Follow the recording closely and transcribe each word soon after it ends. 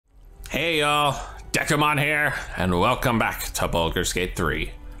Hey y'all, Dekumon here, and welcome back to Baldur's Gate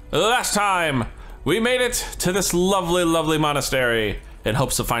 3. Last time, we made it to this lovely, lovely monastery in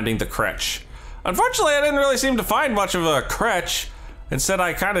hopes of finding the CRECHE. Unfortunately, I didn't really seem to find much of a CRECHE. Instead,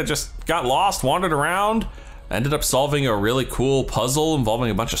 I kind of just got lost, wandered around, ended up solving a really cool puzzle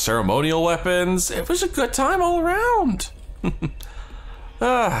involving a bunch of ceremonial weapons. It was a good time all around.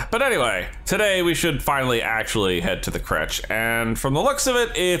 But anyway, today we should finally actually head to the CRECHE, and from the looks of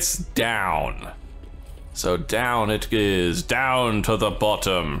it, it's down. So down it is, down to the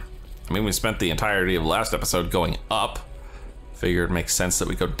bottom. I mean, we spent the entirety of last episode going up. Figured it makes sense that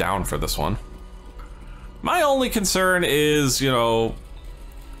we go down for this one. My only concern is, you know,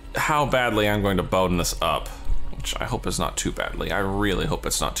 how badly I'm going to bone this up, which I hope is not too badly. I really hope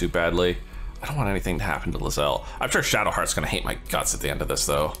it's not too badly. I don't want anything to happen to Lizelle. I'm sure Shadowheart's gonna hate my guts at the end of this,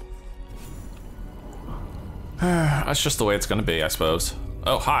 though. That's just the way it's gonna be, I suppose.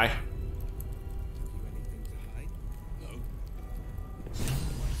 Oh, hi.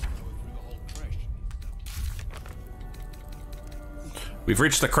 We've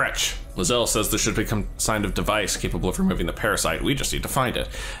reached the CRECHE. Lizelle says there should be some kind of device capable of removing the parasite. We just need to find it.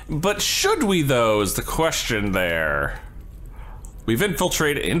 But should we, though, is the question there. We've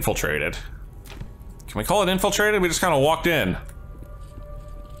infiltrated. Can we call it infiltrated? We just kind of walked in.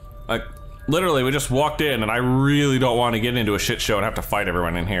 Like, literally, we just walked in, and I really don't want to get into a shit show and have to fight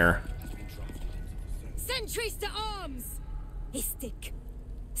everyone in here. Sentries to arms! Istik,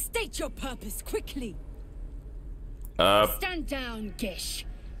 state your purpose quickly. Stand down, Gish.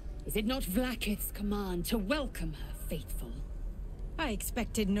 Is it not Vlaakith's command to welcome her, faithful? I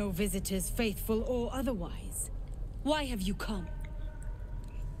expected no visitors, faithful or otherwise. Why have you come?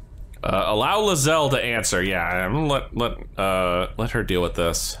 Allow Lizelle to answer. Yeah, I'm gonna let her deal with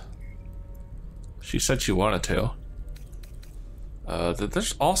this. She said she wanted to.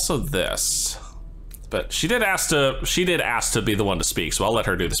 There's also this, but she did ask to be the one to speak, so I'll let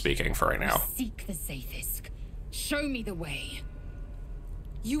her do the speaking for right now. Seek the Sathisk. Show me the way.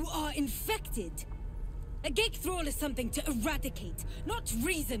 You are infected. A gate thrall is something to eradicate, not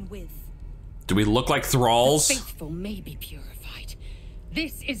reason with. Do we look like thralls? The faithful may be purified.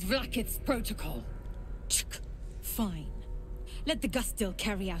 This is Vlaakith's protocol. Fine. Let the Gustil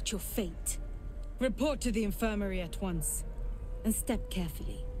carry out your fate. Report to the infirmary at once. And step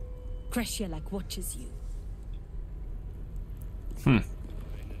carefully. CRECHE like watches you. It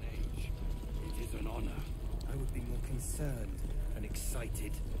is an honor. I would be more concerned and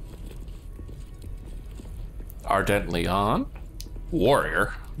excited. Ardently on.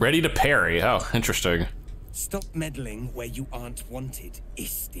 Warrior. Ready to parry. Oh, interesting. Stop meddling where you aren't wanted,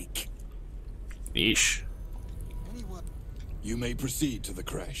 Istik. Yeesh. You may proceed to the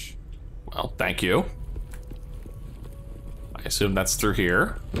CRECHE. Well, thank you. I assume that's through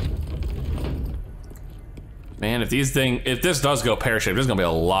here. Man, if this does go pear-shaped, there's gonna be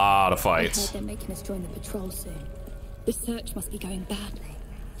a lot of fights. I heard they're making us join the patrol soon. The search must be going badly.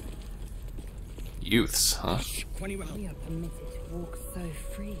 Youths, huh? We are permitted to walk so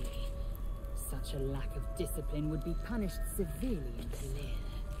freely. Such a lack of discipline would be punished severely in Kalir.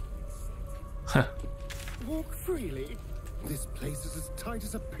 Huh. Walk freely. This place is as tight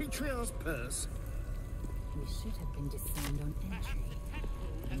as a patriarch's purse. We should have been disarmed on entry.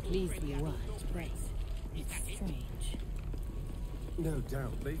 I'm pleased we weren't, but it's strange. No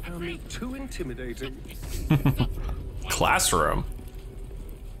doubt they found me too intimidating. Classroom.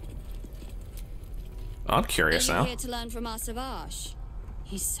 I'm curious Are now. you here to learn from our Savage?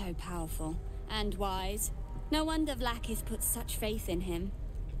 He's so powerful and wise. No wonder Vlaakith put such faith in him.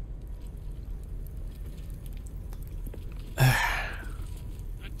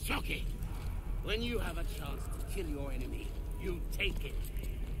 Chucky, when you have a chance to kill your enemy, you take it.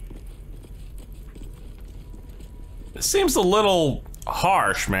 It seems a little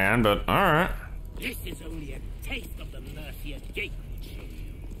harsh, man, but alright. This is only a taste of the mercy a gate will show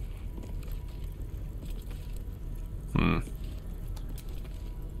you.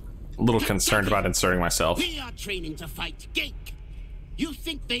 A little concerned about inserting myself. We are training to fight Gake. You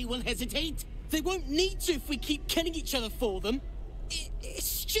think they will hesitate? They won't need to if we keep killing each other for them. It's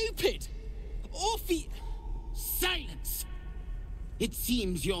stupid. Orphe... Silence. It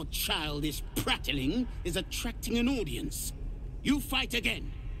seems your childish prattling is attracting an audience. You fight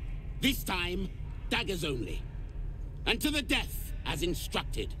again. This time, daggers only. And to the death, as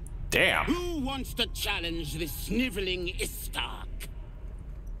instructed. Damn. Who wants to challenge this sniveling Istark?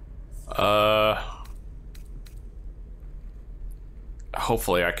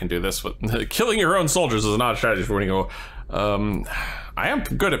 Hopefully I can do this with killing your own soldiers is not a strategy for winning a war. I am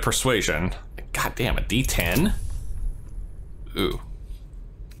good at persuasion. God damn, a D10. Ooh.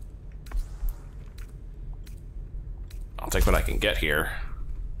 take what I can get here.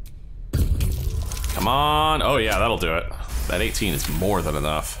 Come on. Oh yeah, that'll do it. That 18 is more than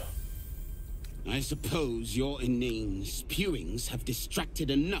enough. I suppose your inane spewings have distracted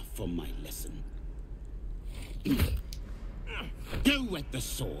enough from my lesson. Go wet the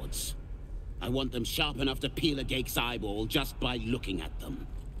swords. I want them sharp enough to peel a geek's eyeball just by looking at them.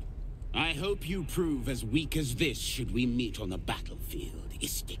 I hope you prove as weak as this should we meet on the battlefield,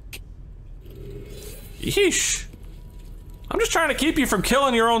 Istik. Yeesh. I'm just trying to keep you from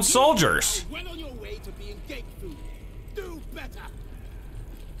killing your own soldiers. Well on your way to being geek food. Do better.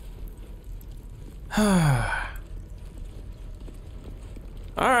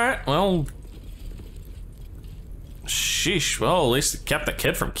 Alright, well... Sheesh, well, at least it kept the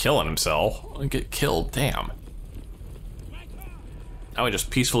kid from killing himself. Get killed, damn. Now we just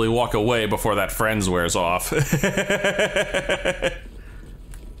peacefully walk away before that friends wears off.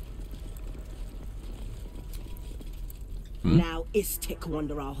 Now Istik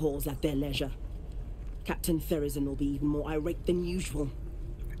wander our halls at their leisure. Captain Therizin will be even more irate than usual.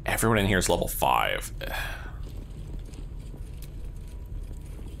 Everyone in here is level 5.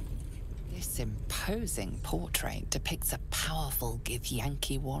 This imposing portrait depicts a powerful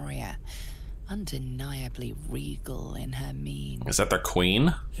Githyanki warrior, undeniably regal in her mien. Is that their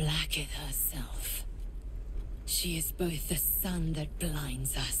queen? Vlaakith herself. She is both the sun that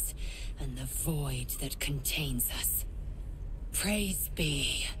blinds us and the void that contains us. Praise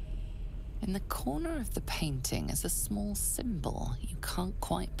be. In the corner of the painting is a small symbol you can't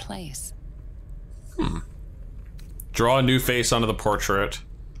quite place. Draw a new face onto the portrait.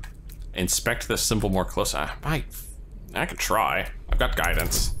 Inspect the symbol more closely. I could try. I've got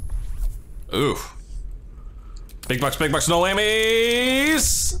guidance. Ooh. Big bucks, no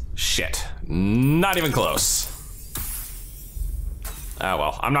whammies! Shit. Not even close. Ah,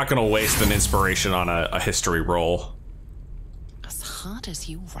 well. I'm not gonna waste an inspiration on a history roll. As hard as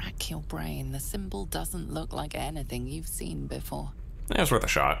you rack your brain, the symbol doesn't look like anything you've seen before. Yeah, it's worth a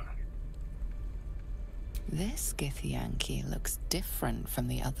shot. This Githyanki looks different from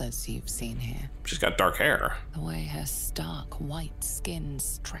the others you've seen here. She's got dark hair. The way her stark white skin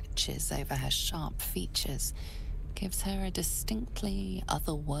stretches over her sharp features gives her a distinctly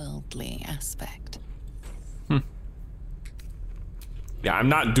otherworldly aspect. Yeah, I'm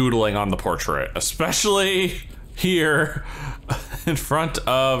not doodling on the portrait, especially here in front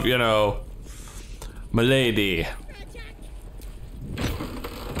of, you know, Milady.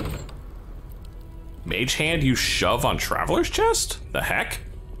 Mage hand you shove on Traveler's Chest? The heck?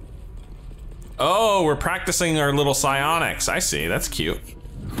 Oh, we're practicing our little psionics. I see, that's cute.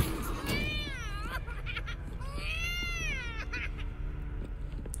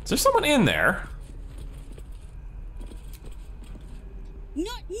 Is there someone in there?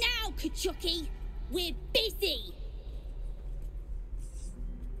 Not now, Kachuki. We're busy.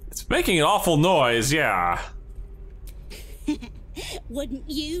 It's making an awful noise, yeah. Wouldn't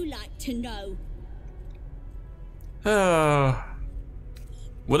you like to know?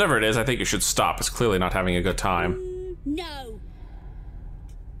 Whatever it is, I think you should stop. It's clearly not having a good time. No.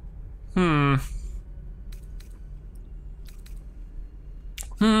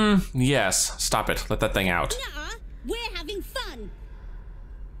 Yes. Stop it. Let that thing out. Nuh-uh. We're having fun.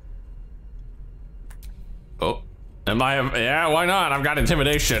 Oh. Am I? Yeah, why not? I've got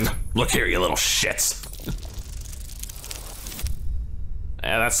intimidation. Look here, you little shits.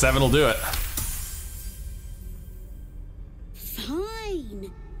 Yeah, that 7 will do it.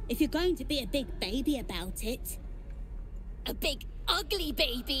 Fine. If you're going to be a big baby about it. A big, ugly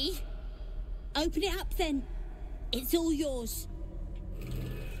baby. Open it up then. It's all yours.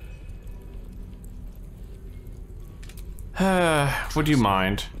 Would you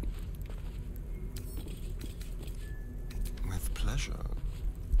mind? With pleasure.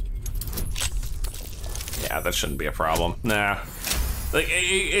 Yeah, that shouldn't be a problem. Nah. Like,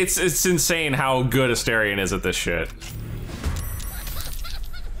 it's insane how good Astarion is at this shit.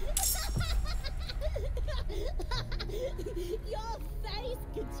 Your face,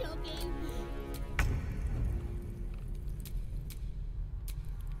 Kachuki.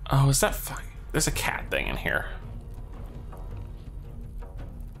 Oh, is that fucking... There's a cat thing in here.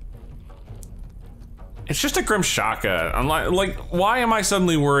 It's just a Grimshaka. I'm like, why am I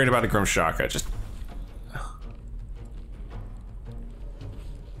suddenly worried about a Grimshaka? Just...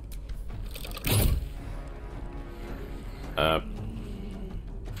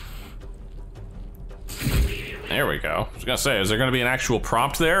 There we go. I was gonna say, is there gonna be an actual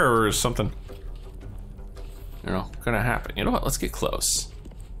prompt there, or is something, you know, gonna happen? You know what? Let's get close.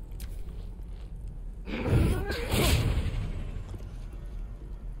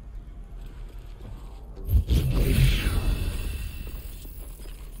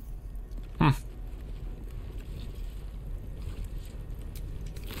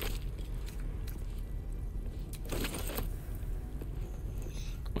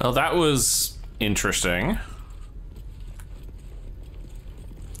 Well, that was interesting.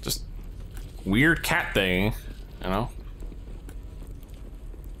 Just weird cat thing, you know?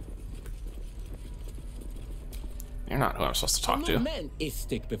 You're not who I'm supposed to talk to. I've not met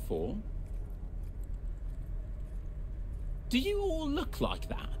Istik before. Do you all look like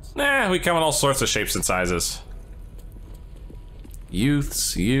that? Nah, we come in all sorts of shapes and sizes.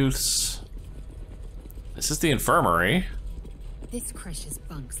 Youths. This is the infirmary. This CRECHE's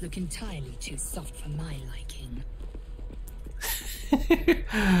bunks look entirely too soft for my liking.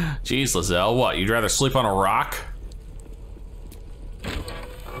 Jeez, Lizelle, what? You'd rather sleep on a rock?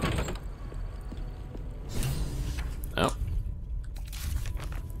 Oh.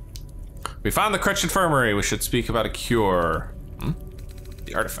 We found the CRECHE infirmary. We should speak about a cure.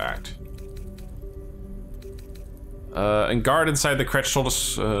 The artifact. And guard inside the CRECHE told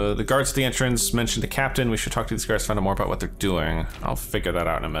us, the guards at the entrance mentioned the captain. We should talk to these guards to find out more about what they're doing. I'll figure that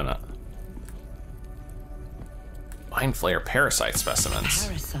out in a minute. Mind Flayer parasite specimens.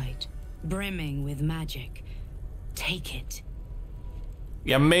 Parasite, brimming with magic. Take it.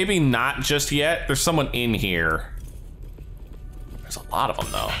 Yeah, maybe not just yet. There's someone in here. There's a lot of them,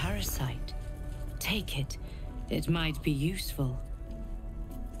 though. Parasite. Take it. It might be useful.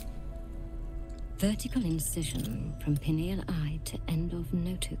 Vertical incision from pineal eye to end of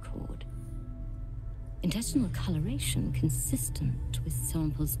notochord. Intestinal coloration consistent with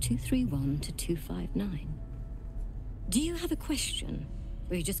samples 231 to 259. Do you have a question?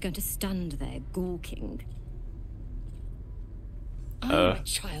 Or are you just going to stand there gawking? I'm a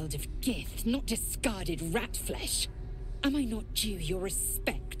child of gift, not discarded rat flesh. Am I not due your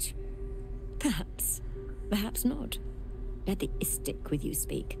respect? Perhaps. Perhaps not. Let the Istik with you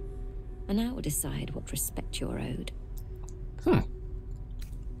speak, and I will decide what respect you're owed.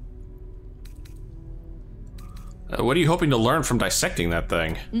 What are you hoping to learn from dissecting that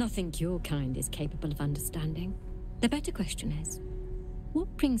thing? Nothing your kind is capable of understanding. The better question is,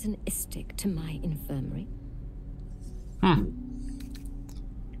 what brings an Istik to my infirmary? I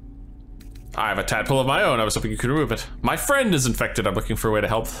have a tadpole of my own. I was hoping you could remove it. My friend is infected. I'm looking for a way to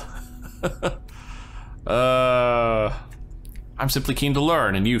help. I'm simply keen to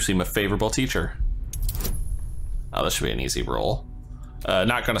learn, and you seem a favorable teacher. Oh, this should be an easy roll.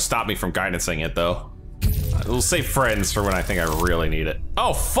 Not gonna stop me from guidancing it, though. We'll save friends for when I think I really need it.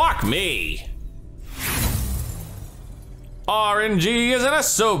 Oh, fuck me! RNG is an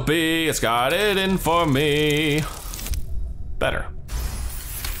SOB. It's got it in for me. Better.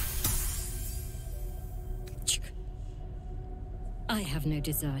 I have no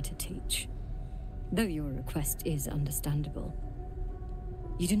desire to teach, though your request is understandable.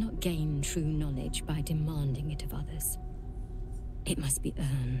 You do not gain true knowledge by demanding it of others. It must be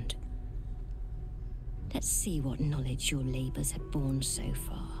earned. Let's see what knowledge your labors have borne so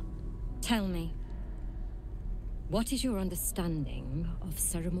far. Tell me, what is your understanding of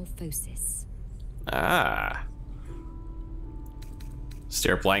ceremorphosis?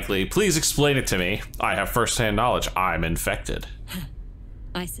 Stare blankly. Please explain it to me. I have first-hand knowledge. I'm infected.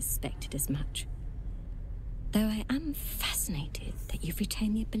 I suspected as much. Though I am fascinated that you've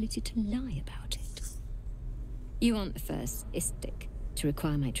retained the ability to lie about it. You aren't the first Istik to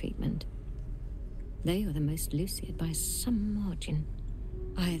require my treatment. Though you're the most lucid by some margin.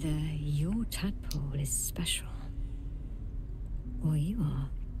 Either your tadpole is special, or you are.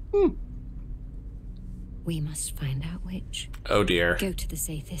 We must find out which. Oh dear. Go to the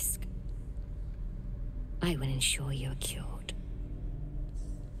Zaithisk. I will ensure you're cured.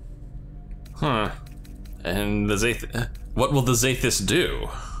 And the what will the Zaithis do?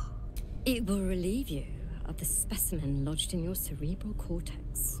 It will relieve you of the specimen lodged in your cerebral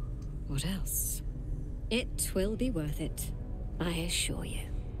cortex. What else? It will be worth it, I assure you.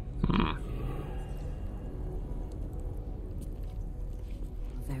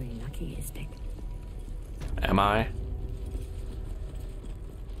 Very lucky, Istik. Am I?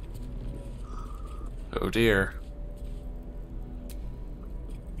 Oh dear.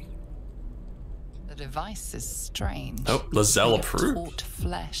 The device is strange. Oh, Lizelle Made of approved. Taut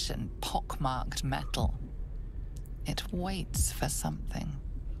flesh and pockmarked metal. It waits for something.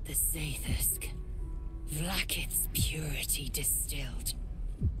 The Zaithisk. Vlaakith's purity distilled.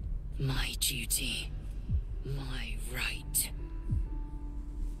 My duty. My right.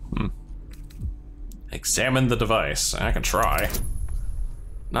 Examine the device. I can try.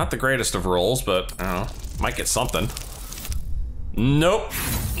 Not the greatest of rolls, but I don't know. Might get something. Nope.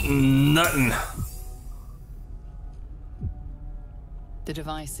 Nothing. The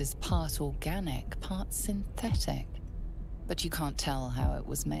device is part organic, part synthetic. But you can't tell how it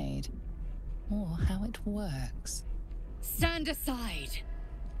was made, or how it works. Stand aside.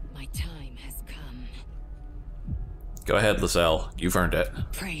 My time has come. Go ahead, Lizelle. You've earned it.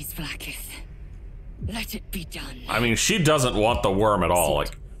 Praise Vlaakith. Let it be done. I mean, she doesn't want the worm at all.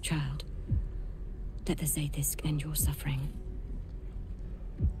 Like, child. Let the Zaith'isk end your suffering.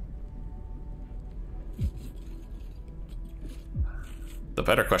 the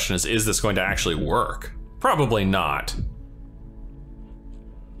better question is this going to actually work? Probably not.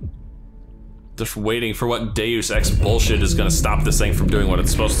 Just waiting for what Deus Ex bullshit is gonna stop this thing from doing what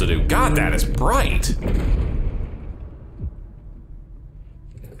it's supposed to do. God, that is bright!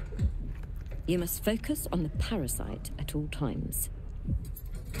 You must focus on the parasite at all times.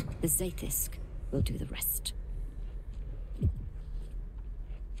 The Zaith'isk will do the rest.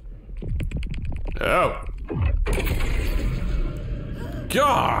 Oh.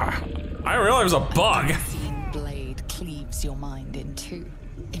 God! I realized it was a bug! The unseen blade cleaves your mind in two.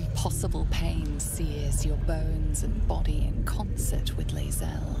 Impossible pain sears your bones and body in concert with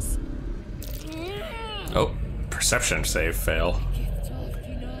Lazelle's. Oh, perception save fail.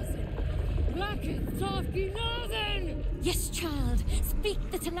 Yes, child.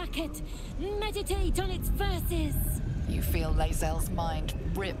 Speak the Talakit. Meditate on its verses. You feel Lazelle's mind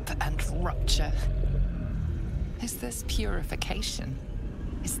rip and rupture. Is this purification?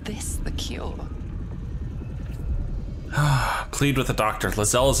 Is this the cure? Plead with the doctor.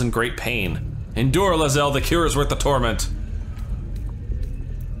 Lazelle is in great pain. Endure, Lazelle. The cure is worth the torment.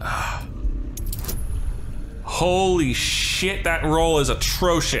 Holy shit, that roll is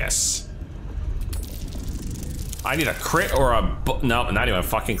atrocious. I need a crit or a... No, not even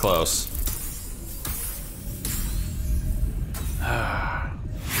fucking close.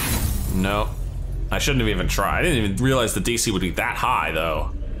 No. I shouldn't have even tried. I didn't even realize the DC would be that high,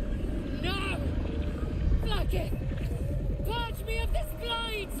 though. No! Block it! Purge me of this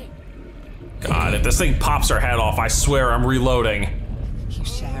blight! God, if this thing pops her head off, I swear I'm reloading. You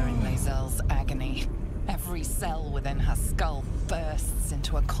share in Lazelle's agony. Every cell within her skull bursts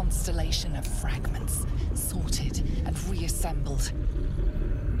into a constellation of fragments, sorted and reassembled.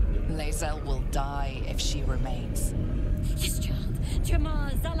 Lazelle will die if she remains. Yes, child.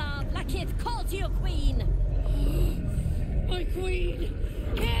 Jamar, Zala, Blackith, call to your queen! My queen!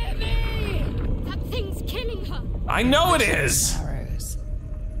 Hear me! That thing's killing her! I know it is! Arrows.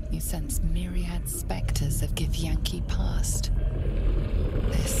 You sense myriad specters of Githyanki past.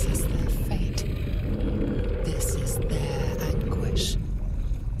 This is their fate. This is their anguish.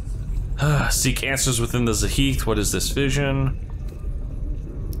 Seek answers within the Zaheath. What is this vision?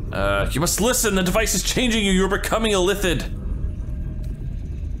 You must listen. The device is changing you. You're becoming a Lithid.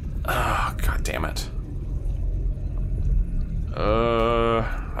 Oh, God damn it.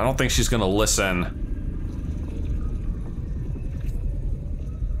 I don't think she's gonna listen.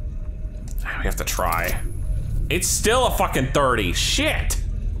 We have to try. It's still a fucking 30. Shit!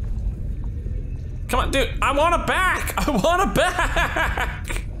 Come on, dude. I want it back! I want it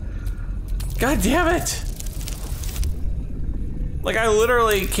back! God damn it! Like, I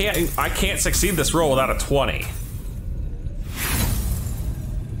literally can't succeed this roll without a 20.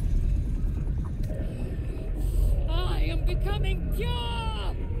 I am becoming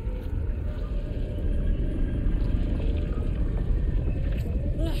pure!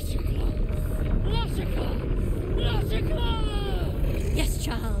 Yes,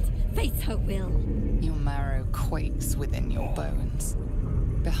 child. Face her will. Your marrow quakes within your bones.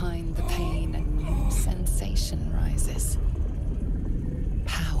 Behind the pain, a new sensation rises.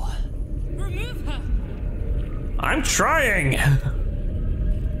 Power. Remove her! I'm trying!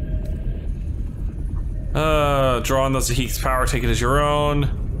 Draw on the Zaheath's power, take it as your own.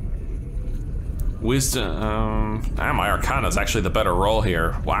 Wisdom, my Arcana is actually the better roll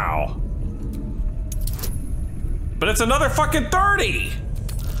here. Wow. But it's another fucking 30!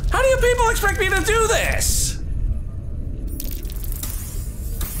 How do you people expect me to do this?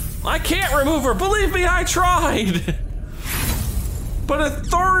 I can't remove her, believe me, I tried! But a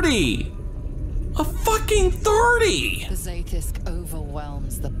 30! A fucking 30! The Zaith'isk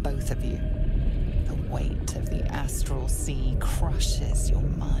overwhelms the both of you. The weight of the astral sea crushes your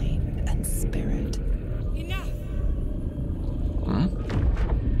mind and spirit. Enough! Hmm?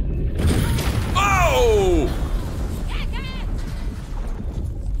 Oh!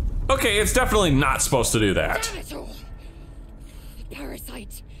 Okay, it's definitely not supposed to do that. Damn it all! The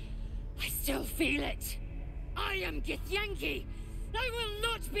parasite. I still feel it. I am Githyanki. I will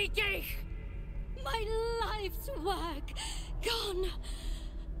not be gay. My life's work gone.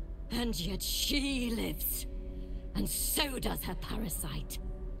 And yet she lives. And so does her parasite.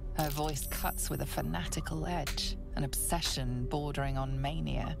 Her voice cuts with a fanatical edge, an obsession bordering on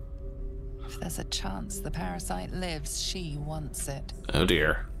mania. If there's a chance the parasite lives, she wants it. Oh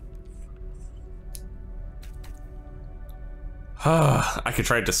dear. I could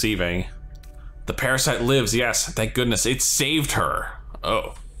try deceiving. The parasite lives, yes, thank goodness. It saved her.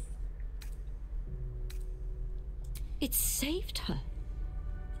 Oh. It saved her.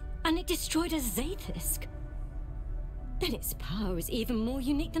 And it destroyed a Zaithisk. Then its power is even more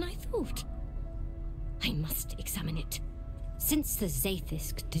unique than I thought. I must examine it. Since the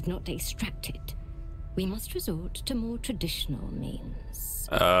Zaithisk did not extract it, we must resort to more traditional means.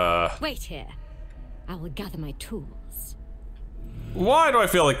 Wait here. I will gather my tools. Why do I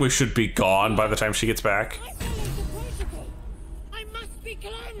feel like we should be gone by the time she gets back? I must be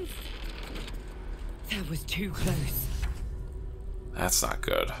cleansed. That was too close. That's not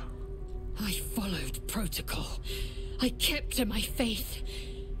good. I followed protocol. I kept to my faith.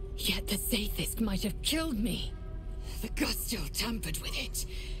 Yet the Zaithisk might have killed me. The Gustil tampered with it.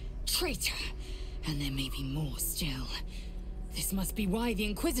 Traitor. And there may be more still. This must be why the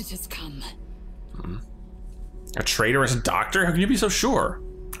Inquisitors come. A traitorous doctor? How can you be so sure?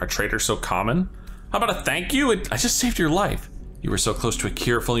 Are traitors so common? How about a thank you? I just saved your life. You were so close to a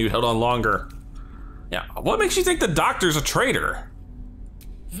cure if only you held on longer. Yeah, what makes you think the doctor's a traitor?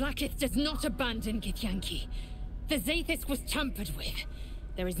 Vlaakith does not abandon Githyanki. The Zaithisk was tampered with.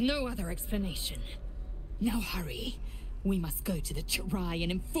 There is no other explanation. Now hurry. We must go to the Chirai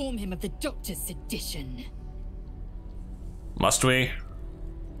and inform him of the Doctor's sedition. Must we?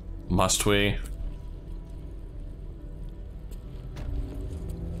 Must we?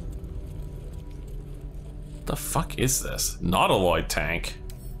 The fuck is this? Nautiloid tank.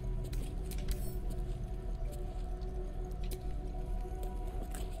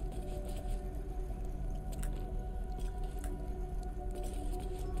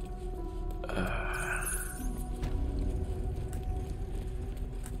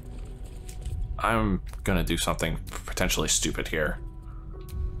 I'm gonna do something potentially stupid here.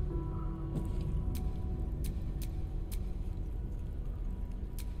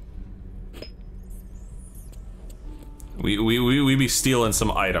 We be stealing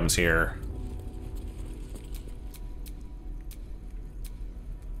some items here.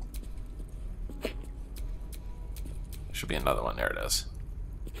 Should be another one. There it is.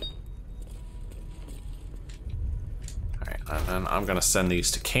 Alright, and then I'm gonna send these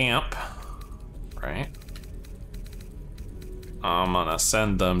to camp. Right? I'm gonna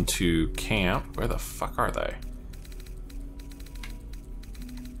send them to camp. Where the fuck are they?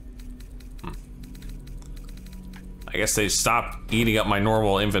 I guess they stopped eating up my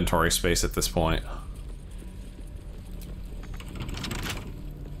normal inventory space at this point.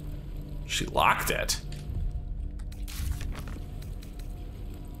 She locked it.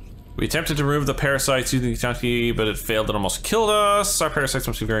 We attempted to remove the parasites using the Githyanki, but it failed and almost killed us. Our parasites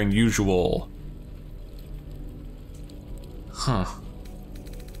must be very unusual. Huh.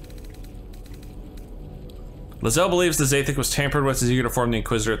 Lizelle believes the Zaithic was tampered with, is eager to form the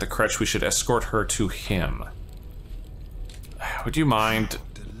Inquisitor at the CRECHE. We should escort her to him. Would you mind?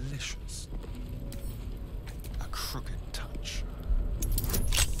 Delicious. A crooked touch.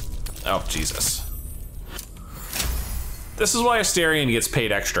 Oh, Jesus. This is why Asterion gets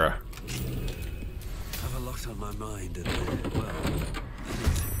paid extra. I have a lot on my mind and, well...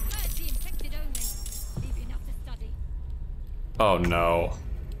 Oh no.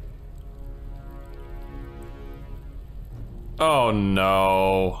 Oh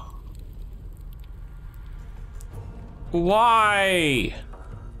no. Why?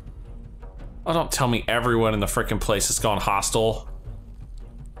 Oh, don't tell me everyone in the frickin' place has gone hostile.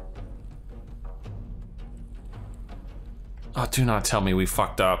 Oh, do not tell me we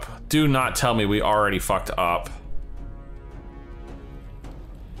fucked up. Do not tell me we already fucked up.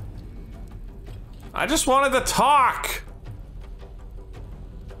 I just wanted to talk.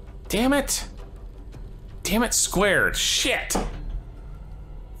 Damn it. Damn it squared. Shit.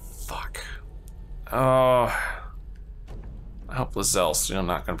 Fuck. Oh. I hope Lizelle's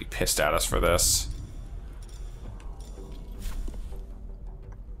not gonna be pissed at us for this.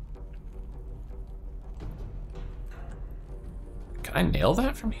 Can I nail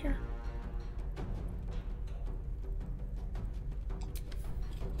that from here?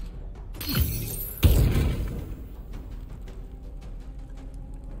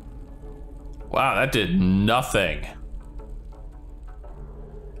 Wow, that did nothing.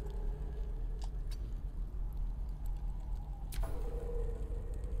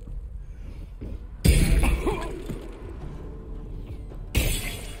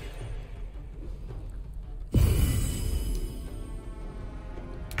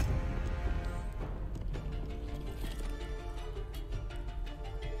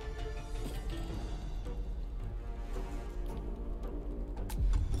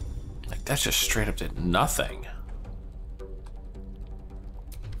 That just straight up did nothing.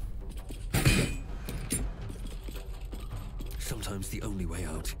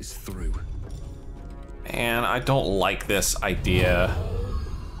 is through. And I don't like this idea.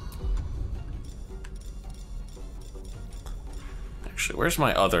 Actually, where's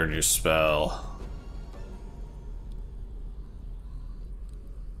my other new spell?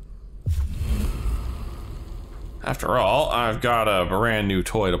 After all, I've got a brand new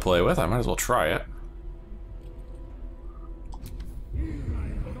toy to play with. I might as well try it.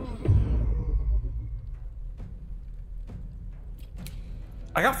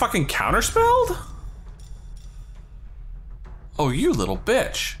 I got fucking counterspelled? Oh, you little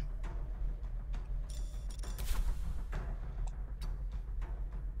bitch.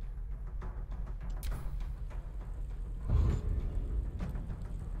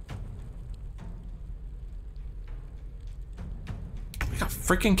 I got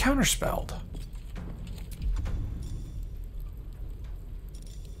freaking counterspelled.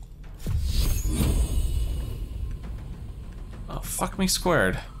 Oh, fuck me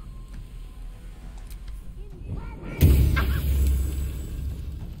squared.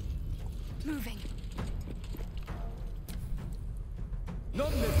 Moving.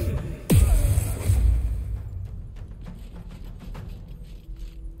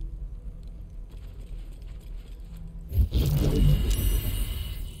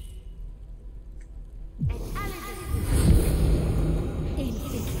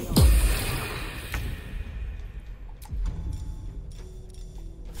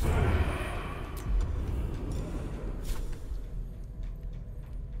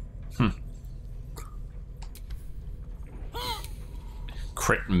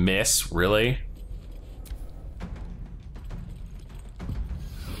 Crit miss, really?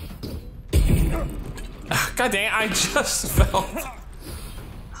 God dang, I just felt.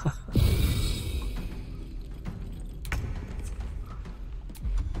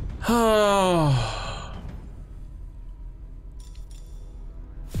 Oh.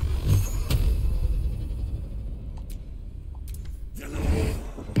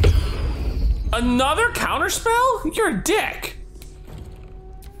 Another counterspell? You're a dick.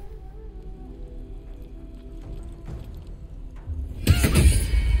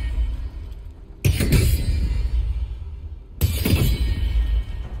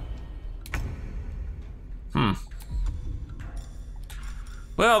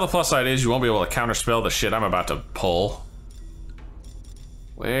 Well, the plus side is you won't be able to counterspell the shit I'm about to pull.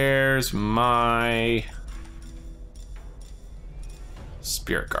 Where's my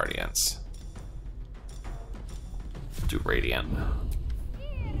Spirit Guardians? Do Radiant.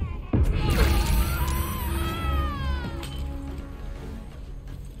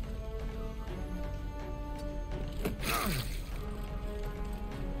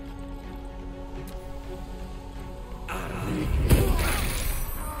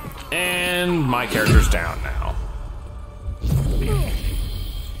 And my character's down now.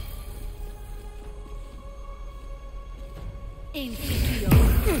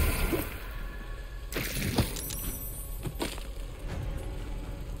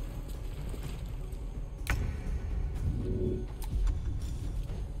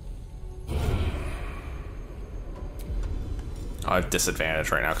 I have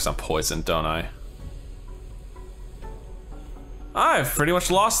disadvantage right now because I'm poisoned, don't I? I've pretty much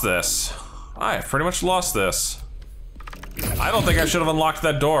lost this. I don't think I should have unlocked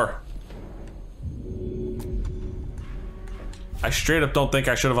that door. I straight up don't think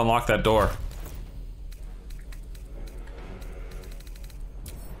I should have unlocked that door.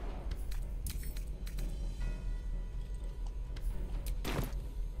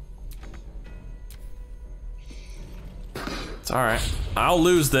 It's alright. I'll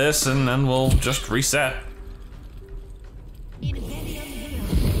lose this and then we'll just reset.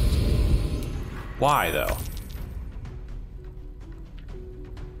 Why, though?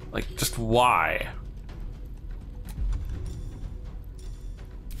 Like, just why?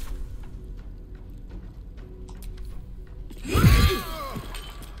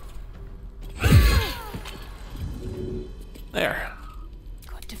 There.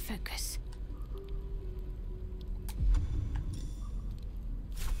 Got to focus.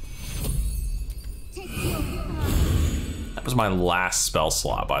 That was my last spell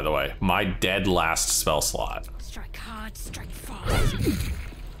slot, by the way. My dead last spell slot. Strike hard, strike fast.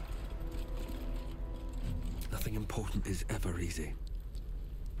 Nothing important is ever easy.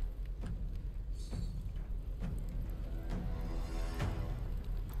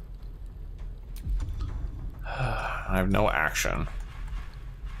 I have no action.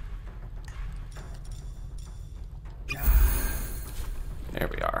 There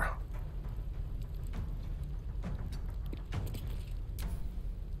we are.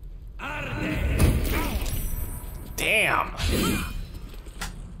 Damn!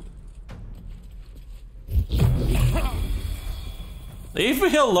 Leave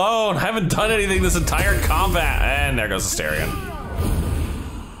me alone. I haven't done anything this entire combat. And there goes Asterion.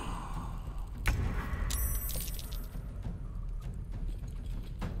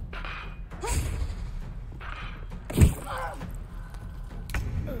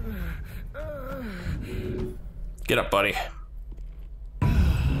 Get up, buddy.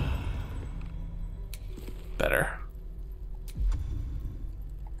 Better.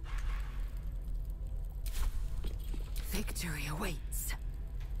 Victory awaits.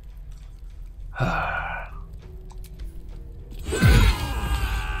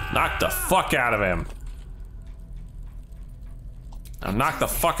 Knock the fuck out of him. Now knock the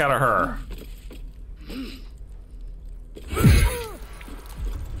fuck out of her.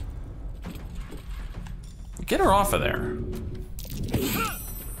 Get her off of there.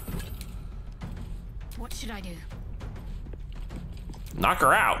 What should I do? Knock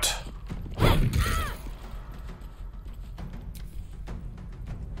her out.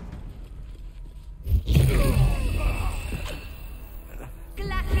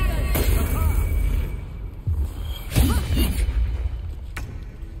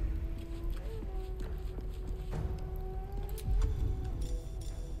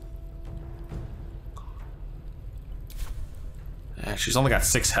 She's only got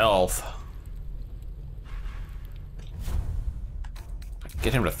 6 health.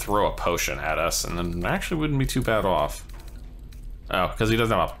 Get him to throw a potion at us, and then actually wouldn't be too bad off. Oh, because he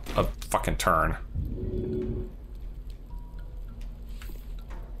doesn't have a fucking turn.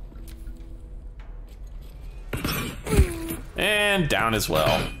 And down as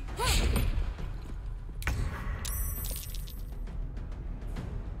well.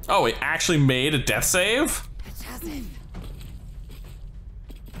 Oh, it actually made a death save? It hasn't.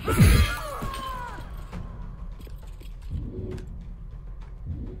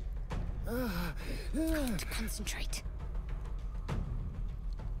 Got to concentrate.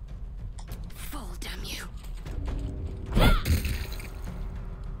 Fall, damn you.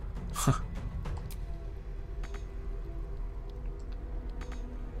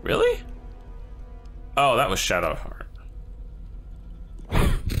 Really? Oh, that was Shadowheart.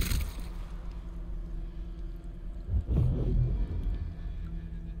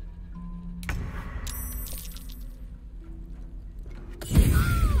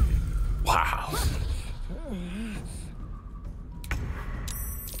 Wow.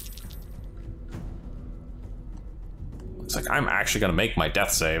 Looks like I'm actually gonna make my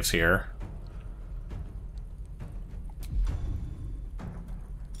death saves here.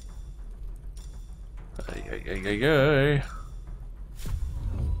 Yay.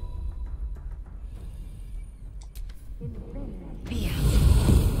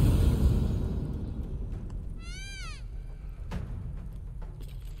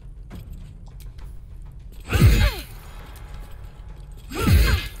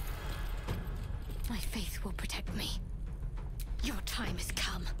 My faith will protect me. Your time has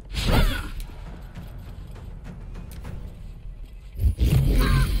come.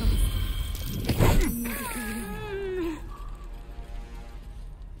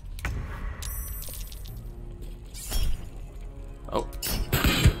 Oh.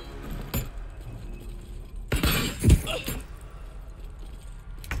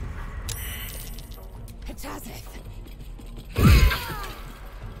 Hatazeth.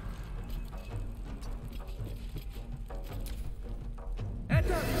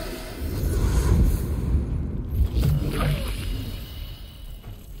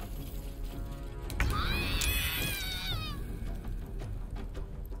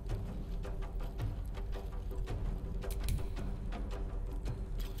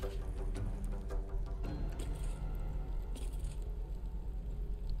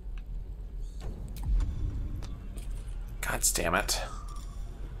 God damn it.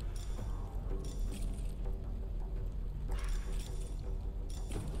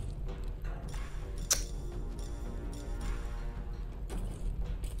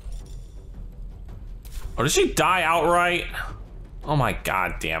 Oh, did she die outright? Oh my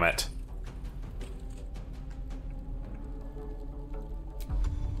god damn it.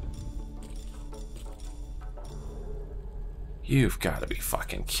 You've got to be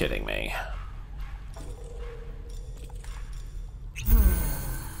fucking kidding me.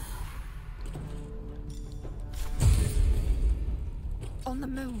 On the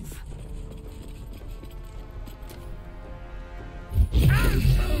move.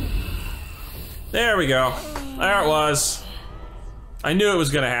 There we go. There it was. I knew it was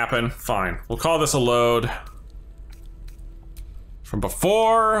gonna happen. Fine. We'll call this a load. From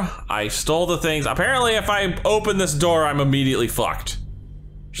before, I stole the things. Apparently, if I open this door, I'm immediately fucked.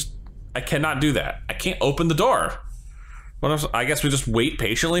 I cannot do that. I can't open the door. What else? I guess we just wait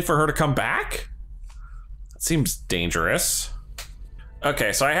patiently for her to come back? That seems dangerous.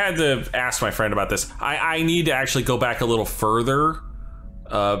 Okay, so I had to ask my friend about this. I need to actually go back a little further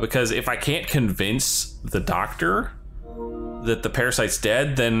because if I can't convince the doctor that the parasite's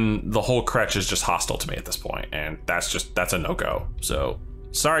dead, then the whole CRECHE is just hostile to me at this point, and that's a no-go. So,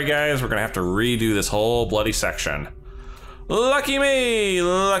 sorry guys, we're gonna have to redo this whole bloody section. Lucky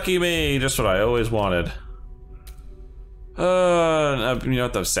me, just what I always wanted. You know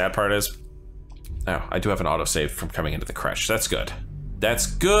what the sad part is? Oh, I do have an autosave from coming into the CRECHE. That's good. That's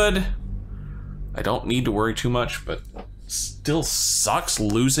good. I don't need to worry too much, but still sucks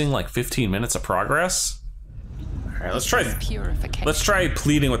losing like 15 minutes of progress. All right, let's try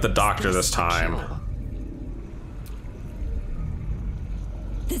pleading with the doctor this time.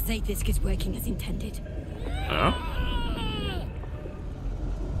 The Zaithisk is working as intended. Huh?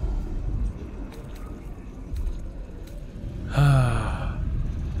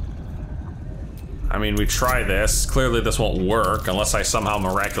 I mean, we try this. Clearly this won't work unless I somehow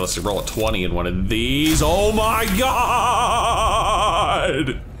miraculously roll a 20 in one of these. Oh my god!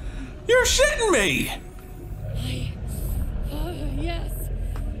 You're shitting me! Yes.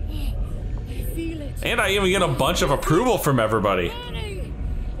 I feel it. And I even get a bunch of approval from everybody.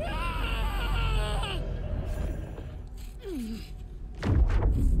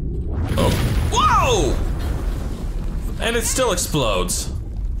 Oh. Whoa! And it still explodes.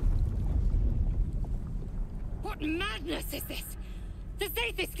 What madness is this? The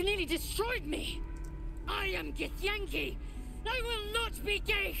Zaithisk nearly destroyed me. I am Githyanki. I will not be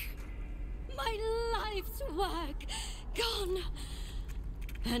gay. My life's work gone.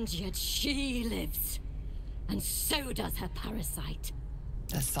 And yet she lives. And so does her parasite.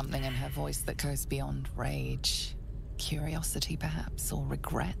 There's something in her voice that goes beyond rage. Curiosity, perhaps, or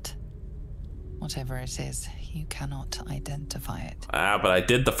regret. Whatever it is, you cannot identify it. Ah, but I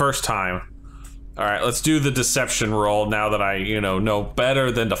did the first time. All right, let's do the deception roll now that I, know better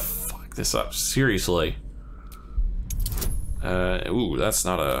than to fuck this up. Seriously. Ooh, that's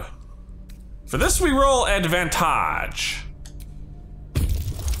not a... For this, we roll advantage.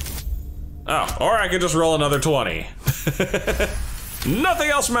 Oh, or I could just roll another 20. Nothing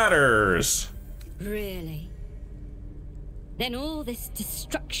else matters. Really? Then all this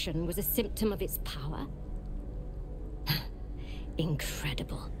destruction was a symptom of its power?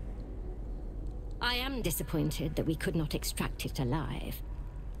 Incredible. I am disappointed that we could not extract it alive.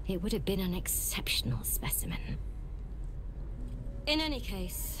 It would have been an exceptional specimen. In any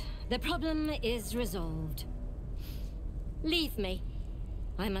case, the problem is resolved. Leave me.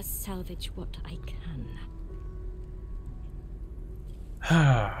 I must salvage what I can.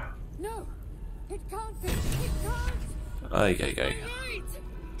 No, it can't be. It can't. Ay.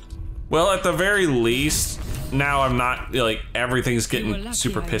 Well, at the very least, now I'm not, everything's getting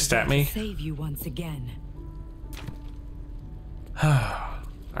super pissed at me. Save you once again.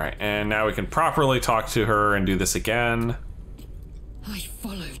 Alright, and now we can properly talk to her and do this again. I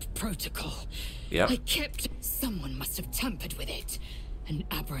followed protocol. Yep. I kept... Someone must have tampered with it. An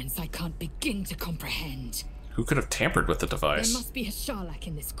aberrance I can't begin to comprehend. Who could have tampered with the device? There must be a Sharlak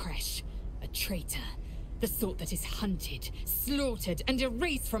in this CRECHE. A traitor. The sort that is hunted, slaughtered, and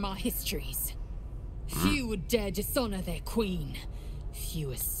erased from our histories. Few would dare dishonor their queen.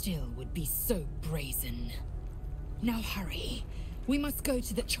 Fewer still would be so brazen. Now hurry. We must go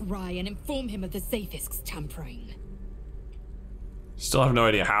to the Charai and inform him of the Zaithisk's tampering. Still have no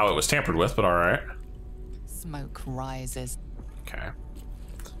idea how it was tampered with, but alright. Smoke rises. Okay.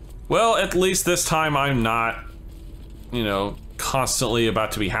 Well, at least this time I'm not, constantly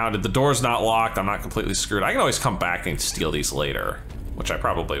about to be hounded. The door's not locked. I'm not completely screwed. I can always come back and steal these later, which I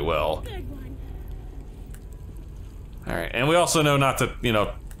probably will. Alright, and we also know not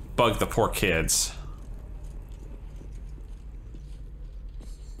to, bug the poor kids.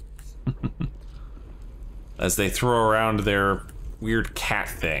 As they throw around their weird cat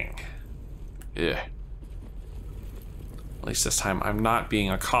thing. Ugh. At least this time I'm not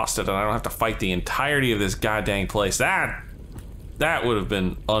being accosted and I don't have to fight the entirety of this goddamn place. That would have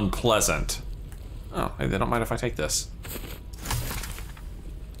been unpleasant. Oh, hey, they don't mind if I take this.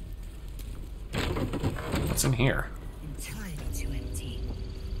 What's in here? Entirely too empty.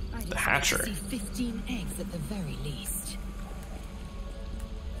 The hatchery. 15 eggs at the very least.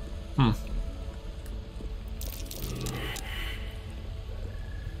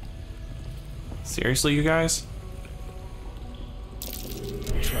 Seriously, you guys?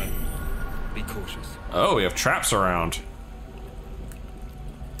 Trap. Be cautious. Oh, we have traps around.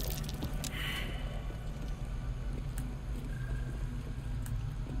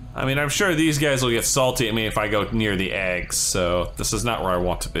 I mean, I'm sure these guys will get salty at me if I go near the eggs, so this is not where I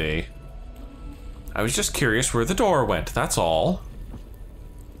want to be. I was just curious where the door went, that's all.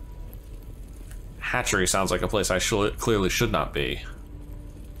 Hatchery sounds like a place I clearly should not be.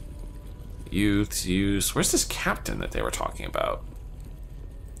 Youths, use. Where's this captain that they were talking about?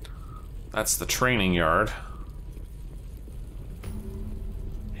 That's the training yard.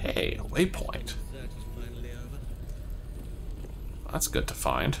 Hey, a waypoint. That's good to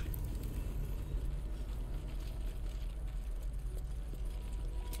find.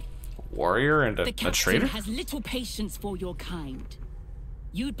 Warrior and a traitor? The captain has little patience for your kind.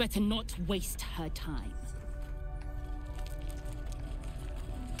 You'd better not waste her time.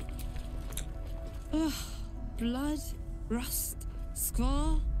 Ugh, blood, rust,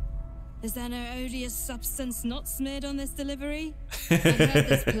 scar. Is there no odious substance not smeared on this delivery? I heard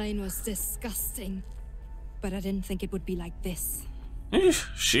this plane was disgusting, but I didn't think it would be like this.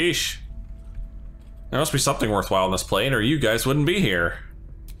 Sheesh. There must be something worthwhile on this plane, or you guys wouldn't be here.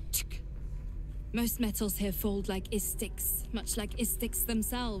 Most metals here fold like istics, much like istics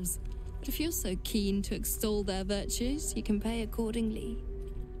themselves. But if you're so keen to extol their virtues, you can pay accordingly.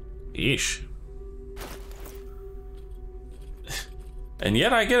 Yeesh. And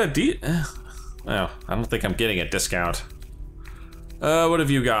yet I get a well, I don't think I'm getting a discount. What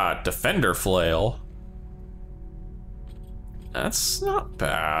have you got? Defender flail. That's not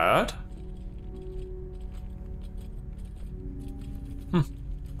bad.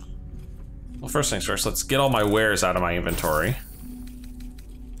 Well, first things first, let's get all my wares out of my inventory.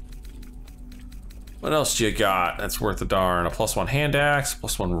 What else do you got that's worth a darn? A +1 hand axe,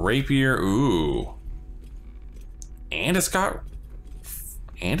 +1 rapier, ooh. And it's got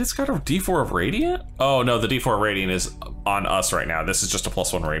a D4 of Radiant? Oh no, the D4 of Radiant is on us right now. This is just a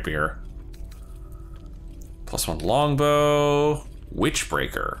 +1 rapier. +1 longbow,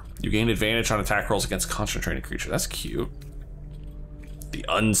 Witchbreaker. You gain advantage on attack rolls against concentrated creature. That's cute. The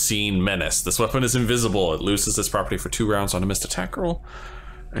Unseen Menace. This weapon is invisible. It loses this property for 2 rounds on a missed attack roll,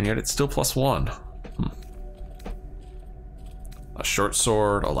 and yet it's still +1. A short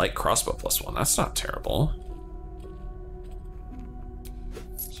sword, a light crossbow +1. That's not terrible.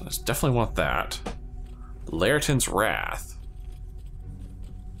 So I definitely want that. Laerton's Wrath.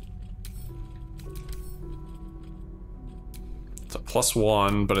 It's a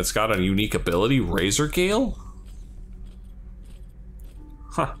 +1, but it's got a unique ability, Razor Gale?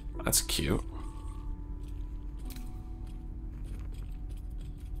 Huh, that's cute.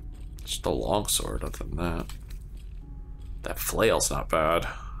 Just a longsword, other than that. That flail's not bad.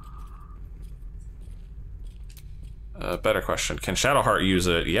 Better question, can Shadowheart use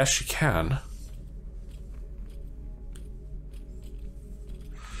it? Yes, she can.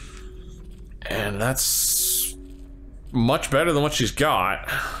 And that's much better than what she's got.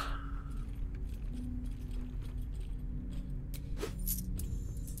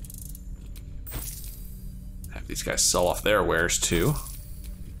 Have these guys sell off their wares too.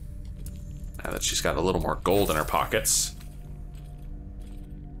 Now that she's got a little more gold in her pockets.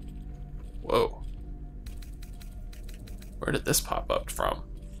 Whoa. Where did this pop up from?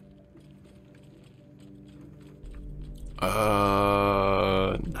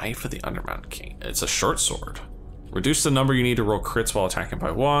 Knife of the Undermountain King. It's a short sword. Reduce the number you need to roll crits while attacking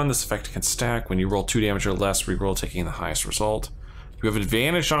by 1. This effect can stack. When you roll 2 damage or less, reroll taking the highest result. You have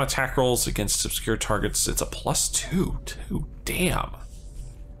advantage on attack rolls against obscure targets. It's a +2 too. Damn.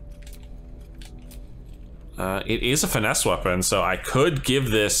 It is a finesse weapon, so I could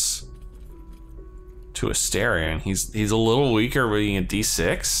give this to Asterion. He's a little weaker being a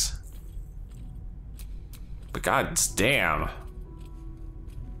D6. But god damn.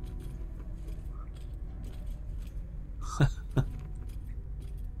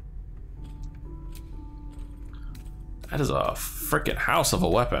 That is a freaking house of a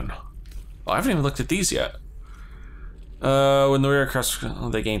weapon. Oh, I haven't even looked at these yet. When the warrior crosses,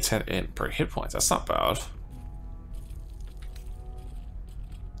 they gain 10 hit points. That's not bad.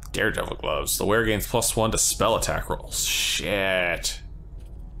 Daredevil gloves. The wearer gains +1 to spell attack rolls. Shit.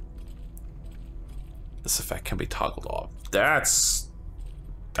 This effect can be toggled off. That's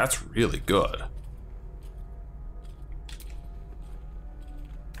really good.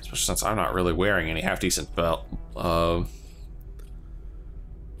 Especially since I'm not really wearing any half-decent belt. And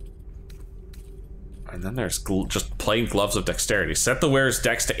then there's just plain gloves of dexterity. Set the wearer's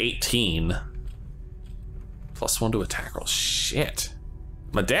dex to 18. +1 to attack rolls. Shit.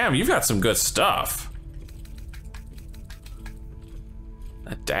 Madame, you've got some good stuff.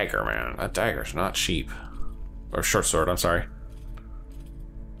 That dagger, man. That dagger's not cheap. Or short sword, I'm sorry.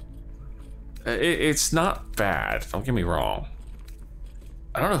 It's not bad, don't get me wrong.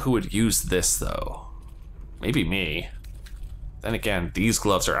 I don't know who would use this, though. Maybe me. Then again, these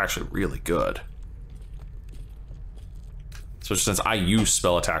gloves are actually really good. Especially since I use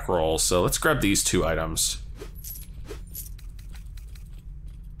spell attack rolls, so let's grab these 2 items.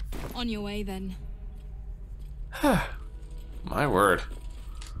 On your way, then. My word.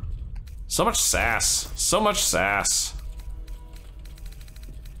 So much sass. So much sass.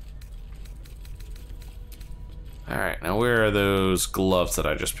 Alright, now where are those gloves that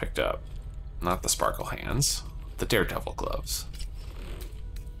I just picked up? Not the sparkle hands. The daredevil gloves.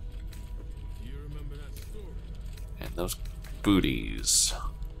 And those booties.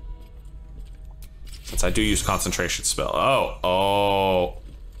 Since I do use concentration spell. Oh,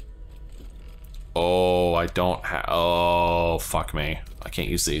 I don't have. Oh, fuck me. I can't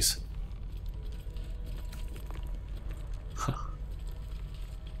use these.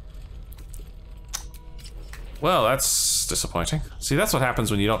 Well, that's disappointing. See, that's what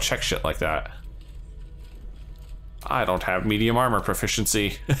happens when you don't check shit like that. I don't have medium armor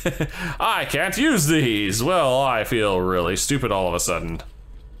proficiency. I can't use these. Well, I feel really stupid all of a sudden.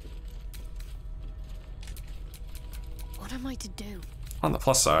 What am I to do? On the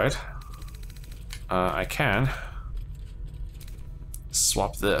plus side, I can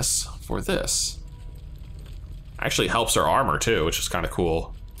swap this for this. Actually helps her armor too, which is kind of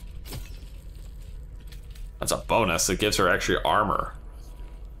cool. That's a bonus. It gives her extra armor.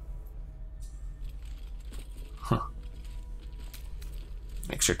 Huh.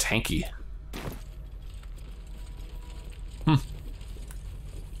 Makes her tanky.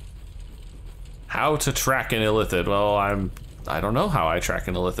 How to track an illithid? Well, I don't know how I track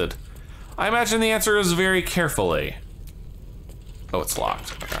an illithid. I imagine the answer is very carefully. Oh, it's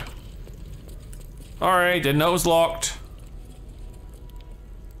locked. Okay. Alright, didn't know it was locked.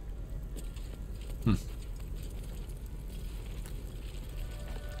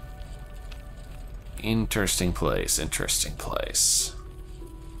 Interesting place, interesting place.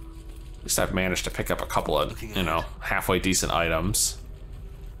 At least I've managed to pick up a couple of, you know, halfway decent items.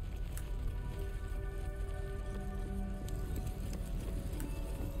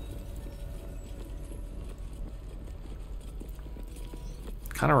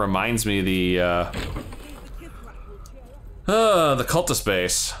 Kind of reminds me of the cultist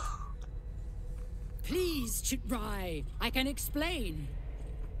base. Please, Chitrai, I can explain.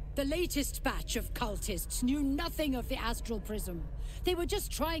 The latest batch of cultists knew nothing of the astral prism. They were just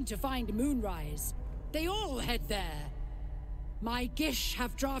trying to find Moonrise. They all head there. My Gish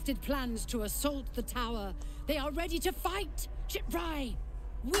have drafted plans to assault the tower. They are ready to fight. Chitrai,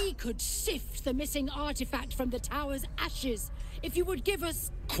 we could sift the missing artifact from the tower's ashes if you would give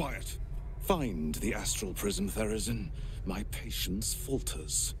us... Quiet. Find the astral prism, Therizin. My patience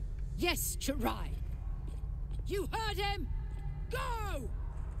falters. Yes, Chitrai. You heard him! Go!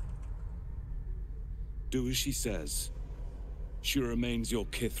 Do as she says. She remains your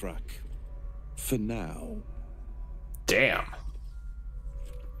Kithrak. For now. Damn.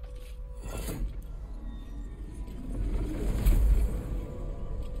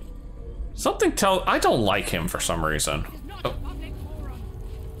 Something I don't like him for some reason. Oh.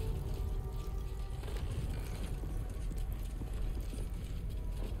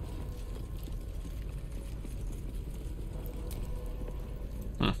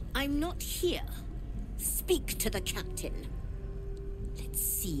 I'm not here. Speak to the captain. Let's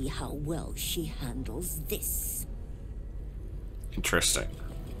see how well she handles this. Interesting.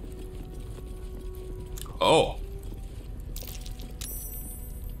 Oh.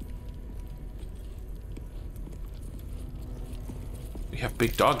 We have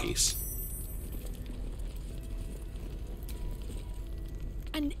big doggies.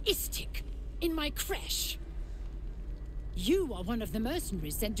 An istik in my creche. You are one of the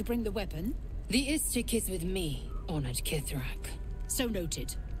mercenaries sent to bring the weapon. The istik is with me, honored Kithrak. So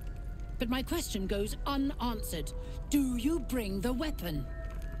noted. But my question goes unanswered. Do you bring the weapon?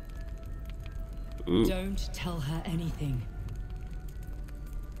 Ooh. Don't tell her anything.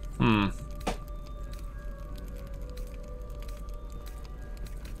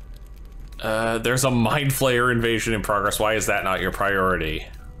 There's a Mind Flayer invasion in progress. Why is that not your priority?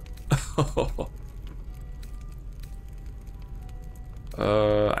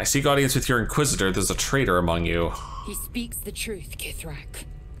 I seek audience with your Inquisitor. There's a traitor among you. He speaks the truth, Kithrak.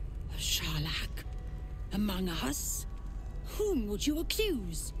 A Sharlak? Among us? Whom would you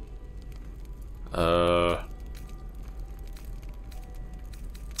accuse? Is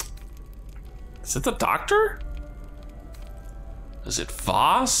it the Doctor? Is it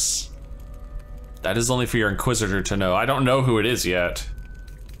Voss? That is only for your Inquisitor to know. I don't know who it is yet.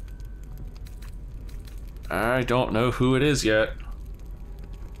 I don't know who it is yet.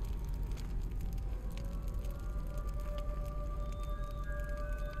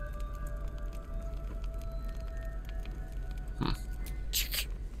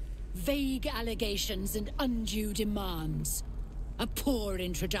 vague allegations and undue demands. A poor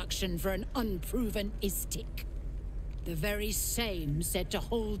introduction for an unproven Istik. The very same said to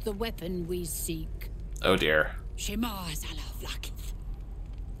hold the weapon we seek. Oh dear.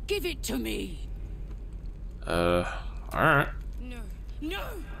 Give it to me. Alright. No. No!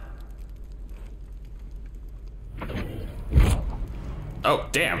 Oh,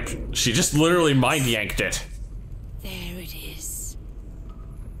 damn. She just literally mind yanked it. There it is.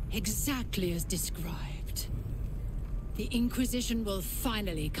 Exactly as described. The Inquisition will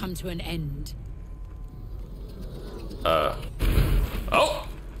finally come to an end. Oh!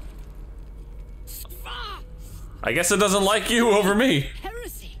 I guess it doesn't like you over me.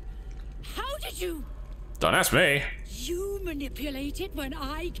 Heresy! How did you... Don't ask me. You manipulate it when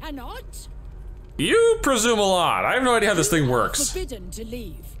I cannot? You presume a lot. I have no idea how this thing works. Forbidden to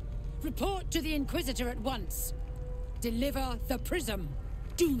leave. Report to the Inquisitor at once. Deliver the prism.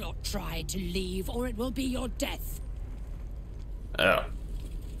 Do not try to leave, or it will be your death. Oh.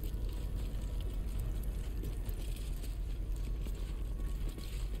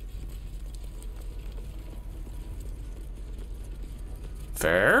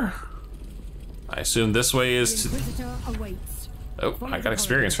 Fair. I assume this way is to... Inquisitor awaits. Oh, I got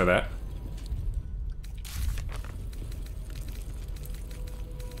experience for that.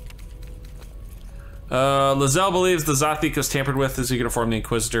 Lizelle believes the Zothic was tampered with as he could inform the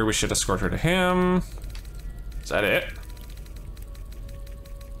Inquisitor. We should escort her to him. Is that it?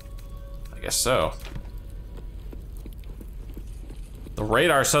 I guess so. The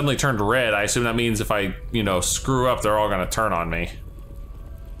radar suddenly turned red. I assume that means if I, you know, screw up, they're all gonna turn on me.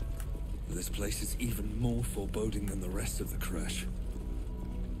 This place is even more foreboding than the rest of the CRECHE.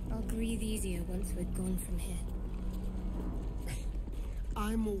 I'll breathe easier once we're gone from here.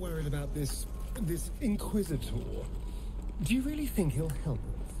 I'm more worried about this Inquisitor. Do you really think he'll help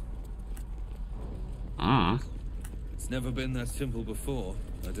us? It's never been that simple before.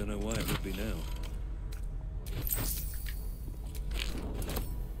 I don't know why it would be now.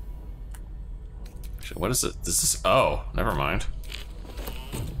 Actually, what is it? This is... Oh, never mind.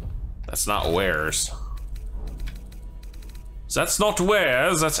 That's not wares. That's not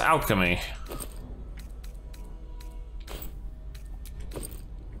wares, that's alchemy.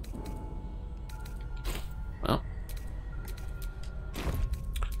 Well.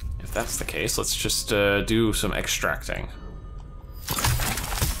 If that's the case, let's just do some extracting.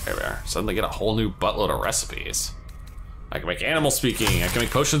 There we are. Suddenly get a whole new buttload of recipes. I can make animal speaking, I can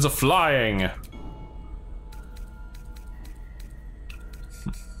make potions of flying.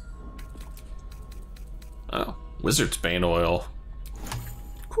 Oh, Wizard's Bane oil.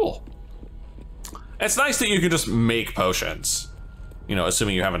 Cool. It's nice that you can just make potions. You know,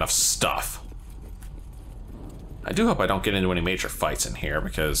 assuming you have enough stuff. I do hope I don't get into any major fights in here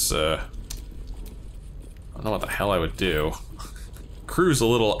because, I don't know what the hell I would do. Crew's a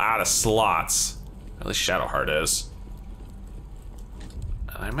little out of slots. At least Shadowheart is.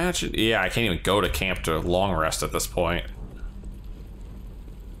 I imagine, yeah, I can't even go to camp to long rest at this point.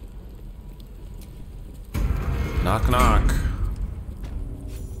 Knock, knock.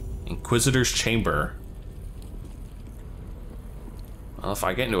 Inquisitor's Chamber. Well, if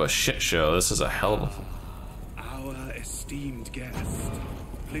I get into a shit show, this is a hell of a... Our esteemed guest,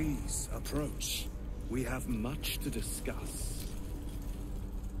 please approach. We have much to discuss.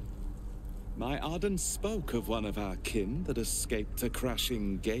 My Arden spoke of one of our kin that escaped a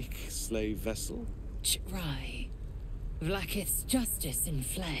crashing Geich slave vessel. Try. Vlaakith's justice in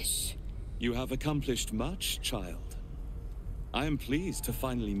flesh. You have accomplished much, child. I am pleased to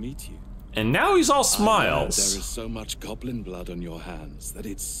finally meet you. And now he's all smiles. There is so much goblin blood on your hands that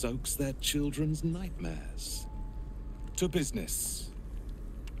it soaks their children's nightmares. To business.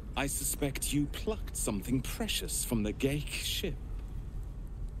 I suspect you plucked something precious from the Geich ship.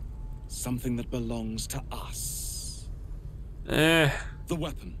 Something that belongs to us. The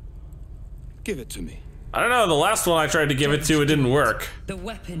weapon. Give it to me. I don't know, the last one I tried to give it to, it didn't work. The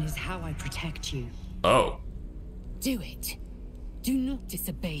weapon is how I protect you. Oh. Do it. Do not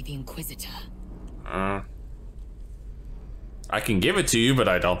disobey the Inquisitor. I can give it to you, but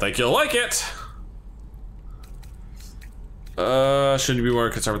I don't think you'll like it. Shouldn't you be more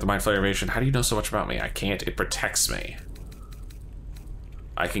concerned with the Mind Flayer evasion? How do you know so much about me? I can't, it protects me.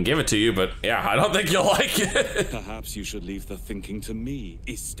 I can give it to you, but yeah, I don't think you'll like it. Perhaps you should leave the thinking to me,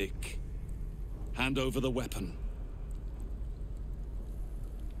 Istik. Hand over the weapon.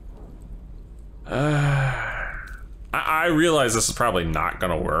 I realize this is probably not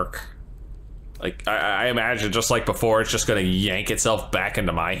gonna work. Like, I imagine just like before, it's just gonna yank itself back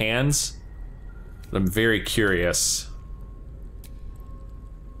into my hands. But I'm very curious.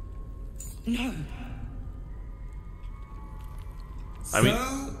 No. I mean,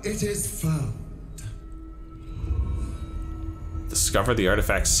 so it is found. Discover the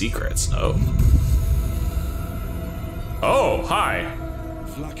artifact's secrets. Oh. Oh, hi.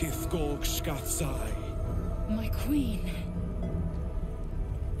 My queen.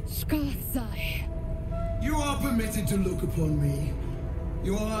 Skathzai. You are permitted to look upon me.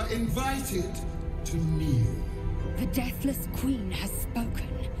 You are invited to kneel. The deathless queen has spoken.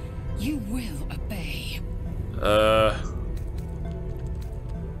 You will obey.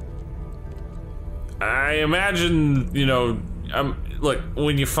 I imagine, you know, look,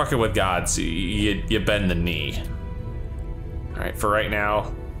 when you're fucking with gods, you bend the knee. All right, for right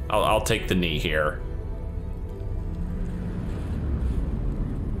now, I'll take the knee here.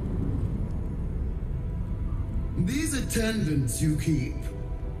 These attendants you keep,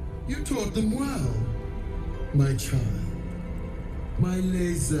 you taught them well, my child, my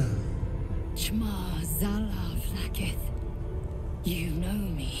laser. Chma Zala Vlakith. You know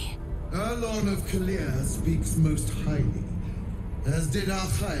me. Erlon of Kalir speaks most highly, as did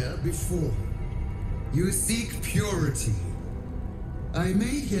Alchaya before. You seek purity. I may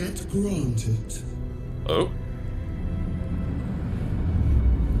yet grant it. Oh.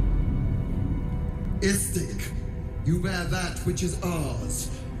 Istik, you bear that which is ours.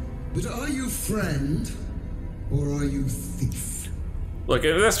 But are you friend, or are you thief? Look,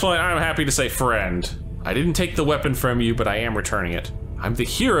 at this point, I'm happy to say friend. I didn't take the weapon from you, but I am returning it. I'm the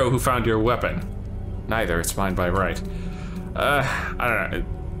hero who found your weapon. Neither, it's mine by right. I don't know.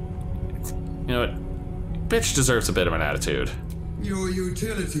 You know what? Bitch deserves a bit of an attitude. Your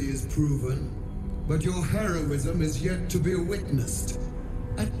utility is proven, but your heroism is yet to be witnessed.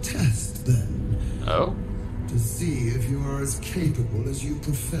 A test, then. Oh? To see if you are as capable as you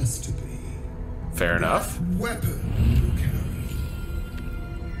profess to be. Fair enough. That weapon you carry.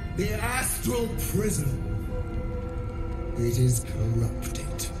 The astral prism. It is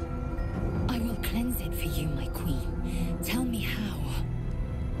corrupted. I will cleanse it for you, my queen. Tell me how.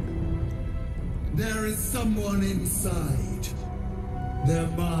 There is someone inside. Their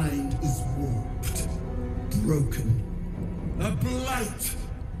mind is warped, broken, a blight.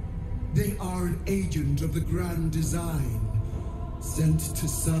 They are an agent of the grand design, sent to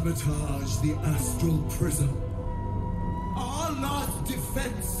sabotage the astral prism. Our last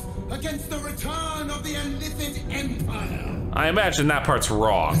defense against the return of the illicit empire. I imagine that part's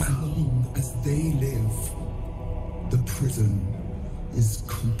wrong. As long as they live, the prism is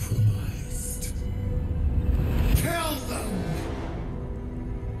compromised. Kill them!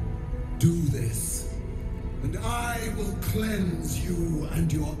 Do this, and I will cleanse you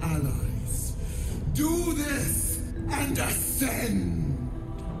and your allies. Do this, and ascend!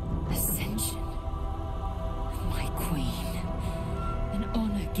 Ascension. My queen. An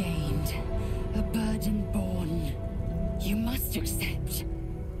honor gained. A burden borne. You must accept.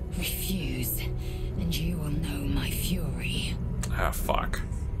 Refuse, and you will know my fury. Ah, fuck.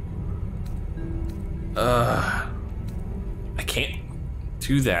 I can't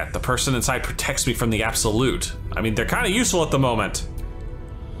do that. The person inside protects me from the absolute. I mean, they're kind of useful at the moment.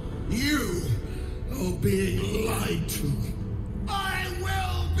 You are being lied to. I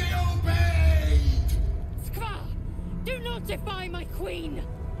will be obeyed! Skva! Do not defy my queen!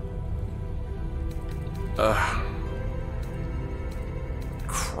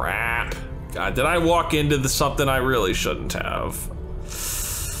 Crap. God, did I walk into something I really shouldn't have?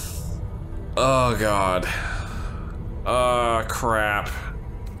 Oh, God. Crap.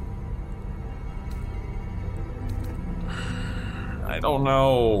 I don't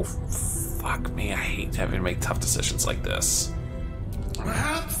know. Fuck me, I hate having to make tough decisions like this.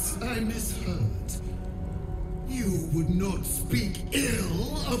 Perhaps I misheard. You would not speak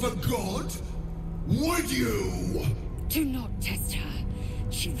ill of a god, would you? Do not test her.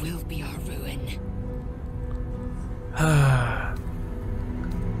 She will be our ruin. I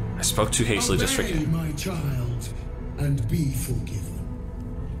spoke too hastily just for you. My child, and be forgiven.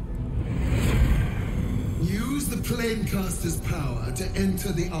 Use the Planecaster's power to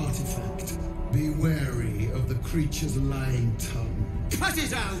enter the artifact. Be wary of the creature's lying tongue. Cut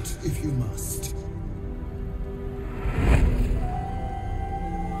it out if you must.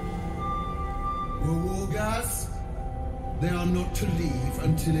 Your war gas? They are not to leave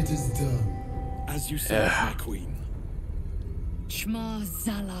until it is done. As you said, my queen. Chma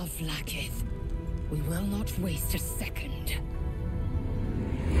Zala Vlakith. We will not waste a second.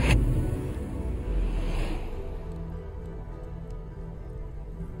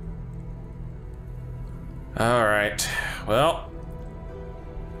 Alright, well,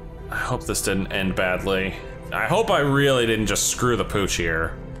 I hope this didn't end badly. I hope I really didn't just screw the pooch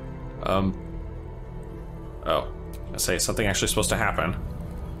here. Oh. I say something actually supposed to happen.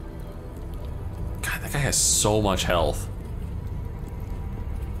 God, that guy has so much health.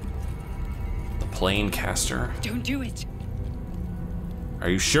 The plane caster. Don't do it. Are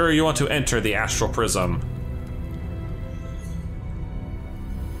you sure you want to enter the astral prism?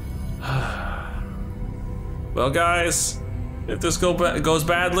 Well, guys, if this goes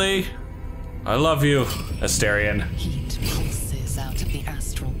badly, I love you, Asterion. Heat pulses out of the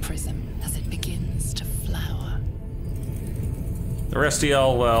astral prism as it begins to flower. The rest of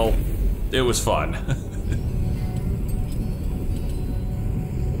y'all, well, it was fun.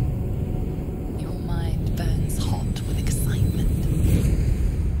 Your mind burns hot with excitement.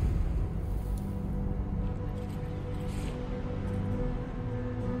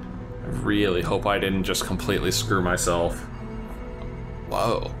 I really hope I didn't just completely screw myself.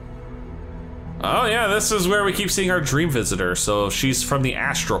 Whoa. Oh yeah, this is where we keep seeing our dream visitor, so she's from the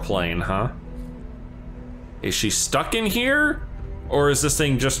astral plane, huh? Is she stuck in here? Or is this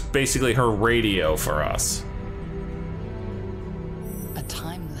thing just basically her radio for us? A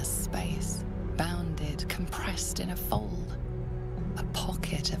timeless space, bounded, compressed in a fold. A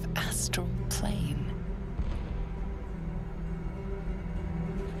pocket of astral plane.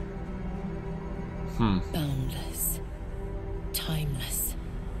 Boundless. Timeless.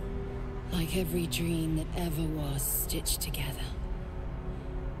 Like every dream that ever was stitched together.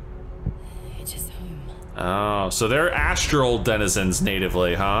 It is home. Oh, so they're astral denizens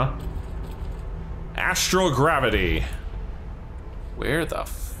natively, huh? Astral gravity. Where the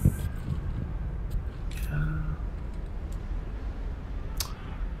f...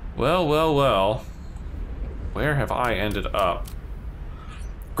 Well, well, well. Where have I ended up?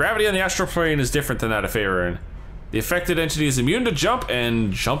 Gravity on the astral plane is different than that of Faerun. The affected entity is immune to jump,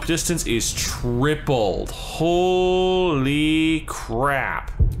 and jump distance is tripled. Holy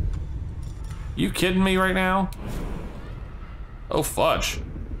crap. You kidding me right now? Oh, fudge.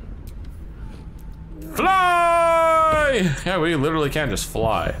 Fly! Yeah, we literally can just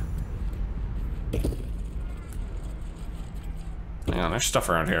fly. Hang on, there's stuff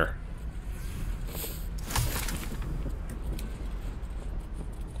around here.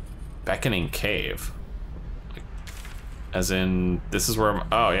 Beckoning cave. As in, this is where I'm...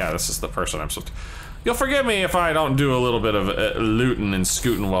 Oh, yeah, this is the person I'm supposed to... You'll forgive me if I don't do a little bit of looting and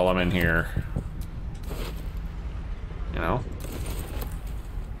scooting while I'm in here. You know?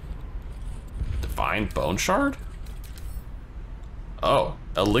 Divine Bone Shard? Oh,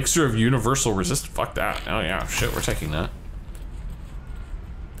 Elixir of Universal Resistance. Fuck that. Oh, yeah, shit, we're taking that.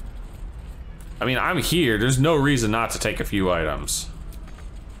 I mean, I'm here. There's no reason not to take a few items.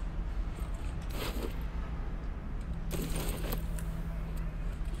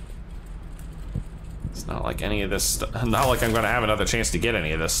 It's not like any of this stuff, not like I'm gonna have another chance to get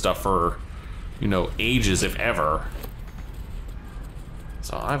any of this stuff for, you know, ages, if ever.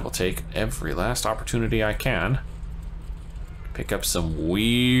 So I will take every last opportunity I can to pick up some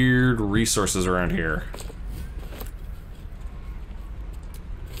weird resources around here.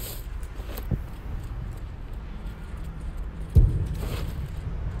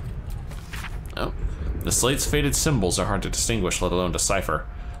 Oh, the slate's faded symbols are hard to distinguish, let alone decipher.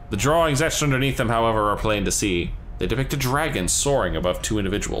 The drawings etched underneath them, however, are plain to see. They depict a dragon soaring above two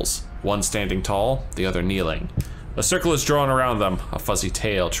individuals, one standing tall, the other kneeling. A circle is drawn around them, a fuzzy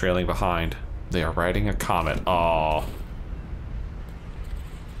tail trailing behind. They are riding a comet. Aww.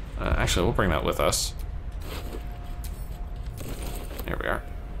 Actually, we'll bring that with us. Here we are.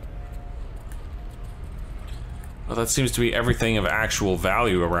 Well, that seems to be everything of actual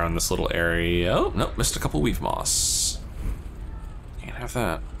value around this little area. Oh, nope, missed a couple weave moss. Can't have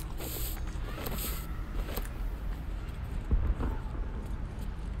that.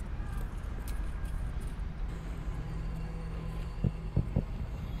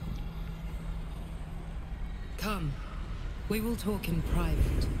 Come, we will talk in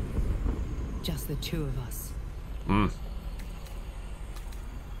private. Just the two of us.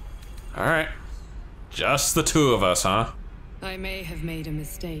 Alright. Just the two of us, huh? I may have made a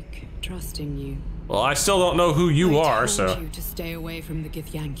mistake trusting you. Well, I still don't know who you are, so... I told you to stay away from the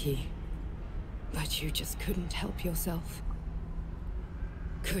Githyanki. But you just couldn't help yourself.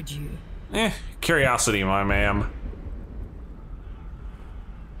 Could you? Curiosity, my ma'am.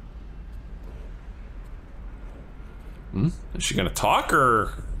 Is she gonna talk,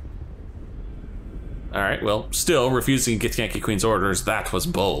 or...? Alright, well, still, refusing Githyanki Queen's orders, that was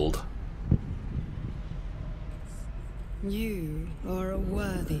bold. You are a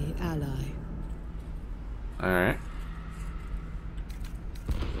worthy ally. Alright.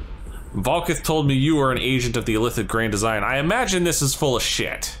 Volkith told me you are an agent of the Illithid Grand Design. I imagine this is full of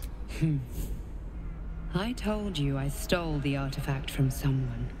shit. I told you I stole the artifact from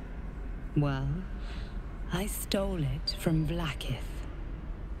someone. Well, I stole it from Vlaakith.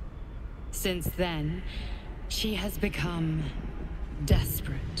 Since then, she has become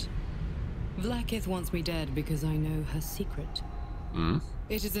desperate. Vlaakith wants me dead because I know her secret.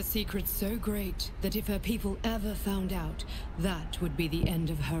 It is a secret so great that if her people ever found out, that would be the end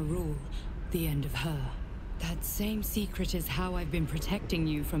of her rule, the end of her. That same secret is how I've been protecting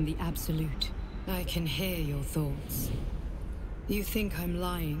you from the Absolute. I can hear your thoughts. You think I'm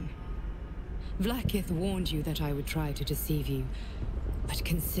lying. Vlaakith warned you that I would try to deceive you. But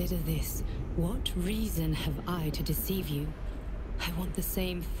consider this. What reason have I to deceive you? I want the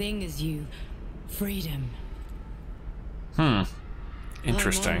same thing as you. Freedom.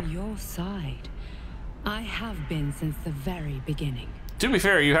 Interesting. I'm on your side. I have been since the very beginning. To be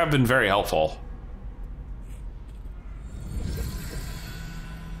fair, you have been very helpful.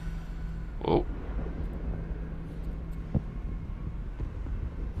 Whoa.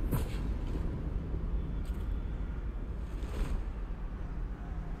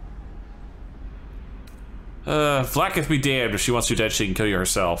 Vlaakith be damned. If she wants you dead, she can kill you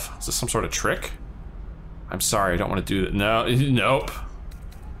herself. Is this some sort of trick? I'm sorry, I don't want to do that. No, nope.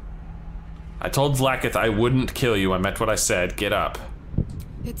 I told Vlaakith I wouldn't kill you. I meant what I said. Get up.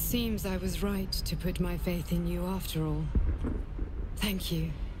 It seems I was right to put my faith in you after all. Thank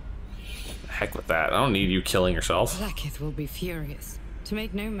you. Heck with that. I don't need you killing yourself. Vlaakith will be furious, to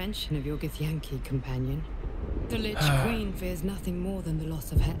make no mention of your Githyanki companion. The Lich Queen fears nothing more than the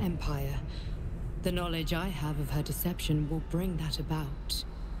loss of her empire. The knowledge I have of her deception will bring that about.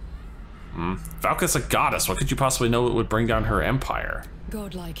 Valka's a goddess. What could you possibly know that would bring down her empire?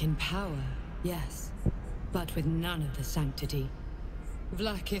 Godlike in power, yes, but with none of the sanctity.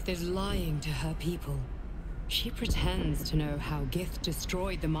 Vlaakith is lying to her people. She pretends to know how Gith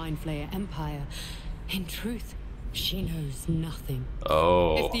destroyed the Mind Flayer Empire. In truth, she knows nothing.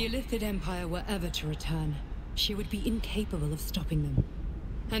 Oh. If the Illithid Empire were ever to return, she would be incapable of stopping them.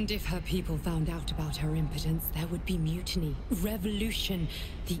 And if her people found out about her impotence, there would be mutiny, revolution,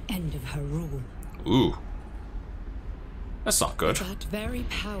 the end of her rule. Ooh. That's not good. That very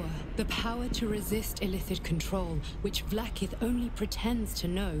power, the power to resist Illithid control, which Vlaakith only pretends to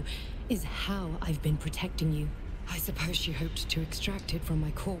know, is how I've been protecting you. I suppose she hoped to extract it from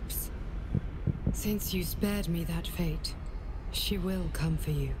my corpse. Since you spared me that fate, she will come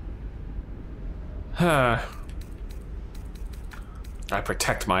for you. I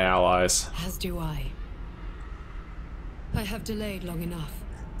protect my allies. As do I. I have delayed long enough.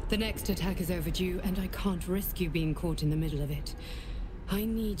 The next attack is overdue, and I can't risk you being caught in the middle of it. I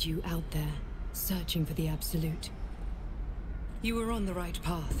need you out there, searching for the Absolute. You were on the right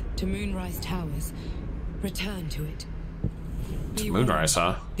path, to Moonrise Towers. Return to it. Moonrise,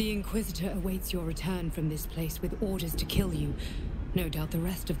 huh? The Inquisitor awaits your return from this place with orders to kill you. No doubt the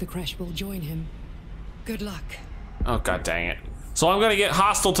rest of the CRECHE will join him. Good luck. Oh, god dang it. So I'm gonna get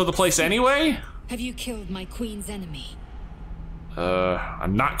hostile to the place anyway? Have you killed my queen's enemy?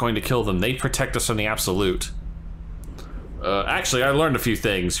 I'm not going to kill them. They protect us from the Absolute. Actually, I learned a few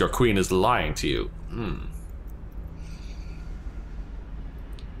things. Your queen is lying to you.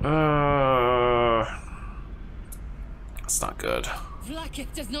 That's not good.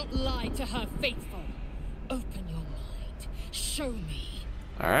 Vlaakith does not lie to her faithful. Open your mind. Show me.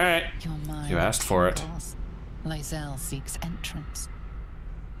 Alright. You asked for it. Lae'zel seeks entrance.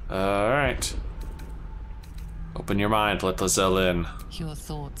 Alright. Open your mind, let Lae'zel in. Your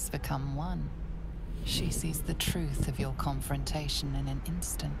thoughts become one. She sees the truth of your confrontation in an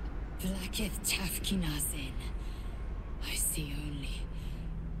instant. Vlaakith Tafkinazin. I see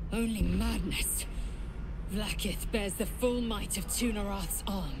only madness. Vlaakith bears the full might of Tunarath's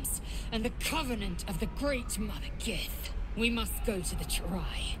arms, and the covenant of the Great Mother Gith. We must go to the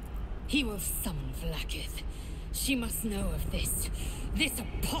Trai. He will summon Vlaakith. She must know of this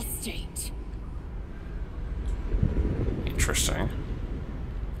apostate. Interesting.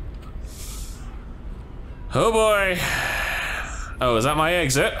 Oh boy. Oh, is that my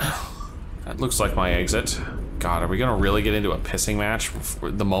exit? That looks like my exit. God, are we gonna really get into a pissing match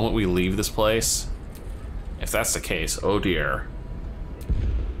the moment we leave this place? If that's the case, oh dear.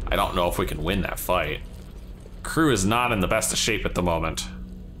 I don't know if we can win that fight. Crew is not in the best of shape at the moment.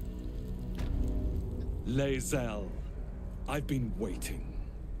 Lae'zel, I've been waiting.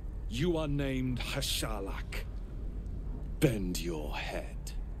 You are named Hashalak. Bend your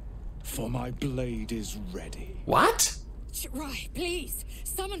head, for my blade is ready. What? Trai, please,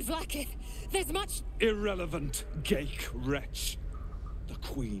 summon Vlaakith. There's much... Irrelevant, Geik wretch. The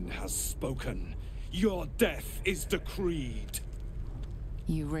Queen has spoken. Your death is decreed.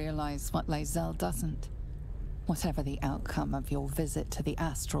 You realize what Lae'zel doesn't. Whatever the outcome of your visit to the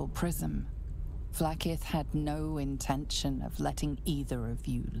Astral Prism, Vlaakith had no intention of letting either of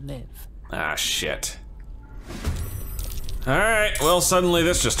you live. Ah, shit. Alright, well, suddenly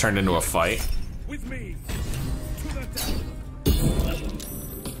this just turned into a fight. With me.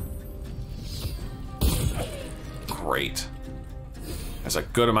 Great. There's a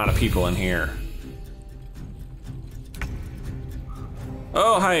good amount of people in here.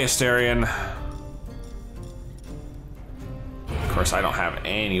 Oh, hi, Asterion. Of course, I don't have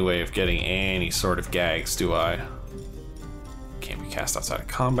any way of getting any sort of gags, do I? Can't be cast outside of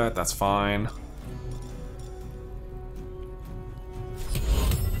combat, that's fine.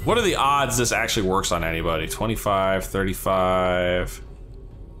 What are the odds this actually works on anybody? 25, 35.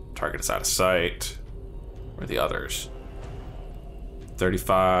 Target is out of sight. Where are the others?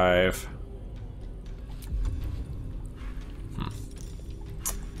 35.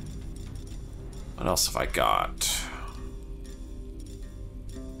 What else have I got?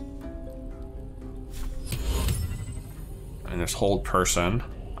 I mean, there's hold person.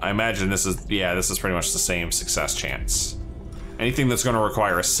 I imagine this is, yeah, this is pretty much the same success chance. Anything that's going to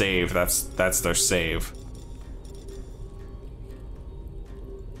require a save, that's their save.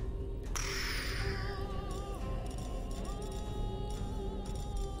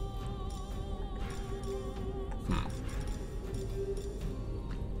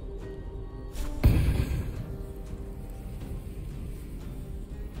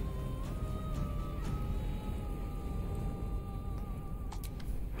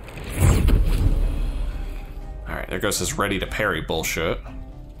 There goes his ready to parry bullshit.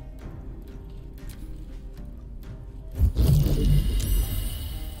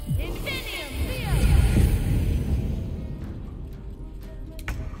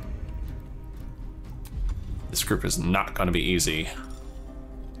 This group is not going to be easy.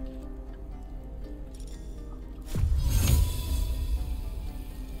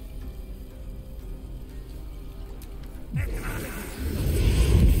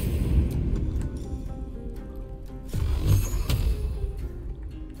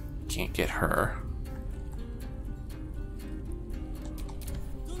 Can't get her.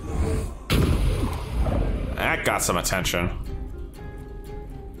 That got some attention.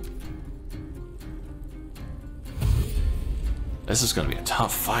 This is gonna be a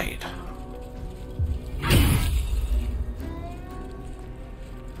tough fight.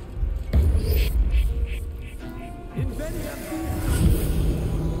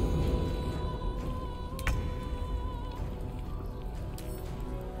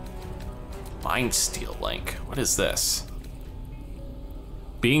 Mind Steel Link. What is this?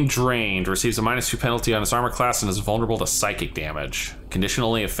 Being drained receives a -2 penalty on its armor class and is vulnerable to psychic damage. Condition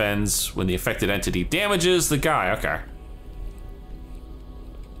only offends when the affected entity damages the guy. Okay.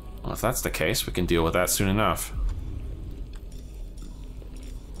 Well, if that's the case, we can deal with that soon enough.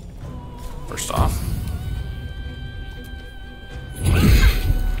 First off.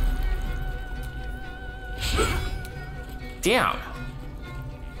 Damn.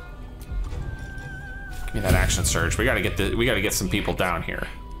 Give me that action surge. We gotta get some people down here.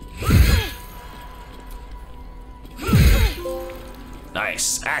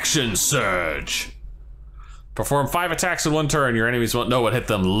 Nice. Action surge. Perform 5 attacks in 1 turn. Your enemies won't know what hit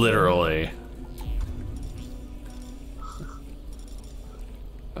them, literally.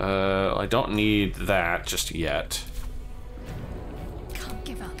 I don't need that just yet. Can't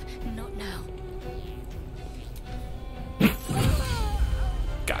give up. Not now.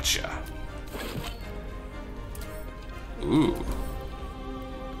 Gotcha. Ooh.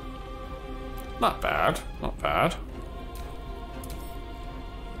 Not bad. Not bad.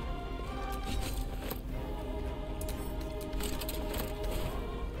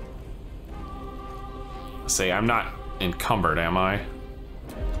 Say, I'm not encumbered, am I?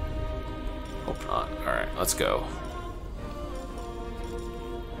 Hope not. Alright, let's go.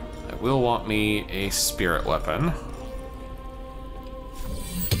 I will want me a spirit weapon.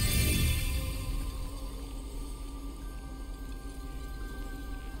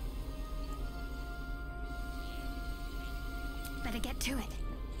 Better get to it.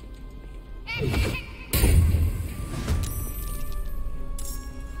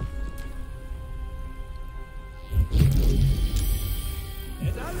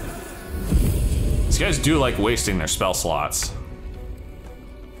 These guys do like wasting their spell slots.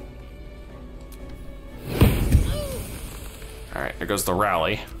 Alright, there goes the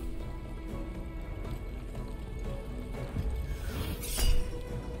rally.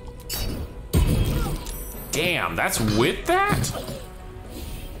 Damn, that's with that?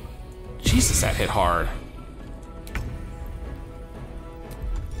 Jesus, that hit hard.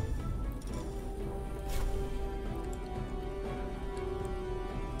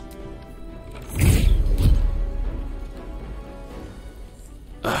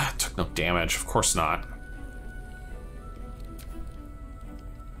 took no damage. Of course not.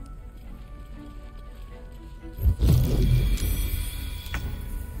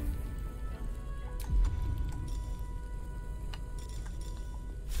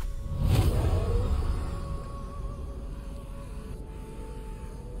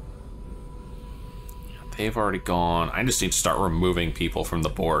 They've already gone. I just need to start removing people from the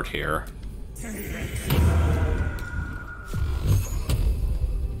board here.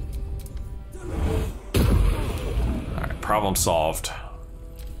 Alright, problem solved.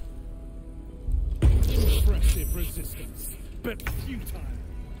 Impressive resistance, but futile.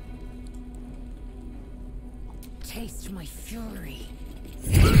 Taste my fury.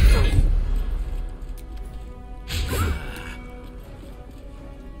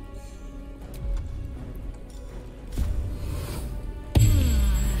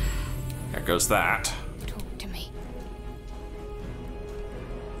 There goes that. Talk to me.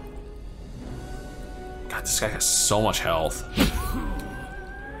 God, this guy has so much health.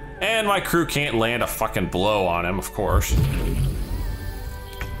 And my crew can't land a fucking blow on him, of course.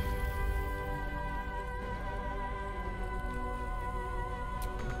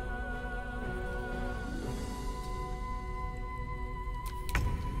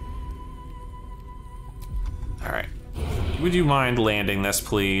 Alright. Would you mind landing this,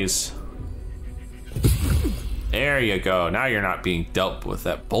 please? There you go. Now you're not being dealt with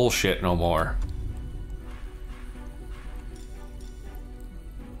that bullshit no more.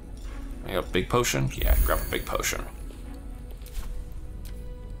 I got a big potion? Yeah, grab a big potion.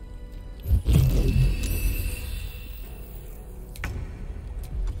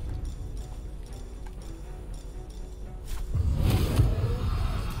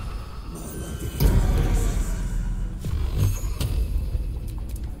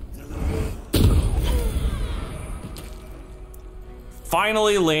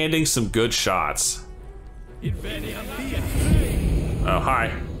 Finally landing some good shots. Oh,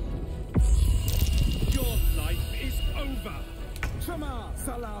 hi. Your life is over. Shama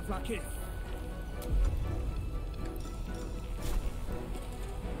Salav Lakith.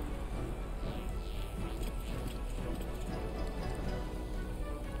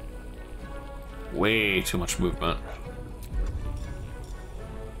 Way too much movement.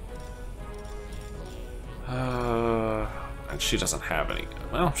 And she doesn't have any.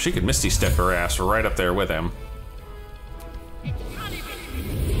 Well, she could Misty Step her ass right up there with him.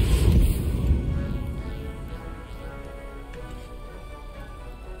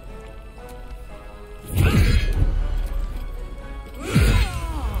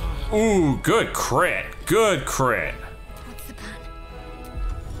 Ooh, good crit. Good crit. What's the plan?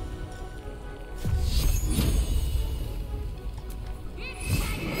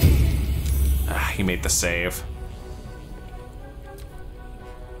 Ah, he made the save.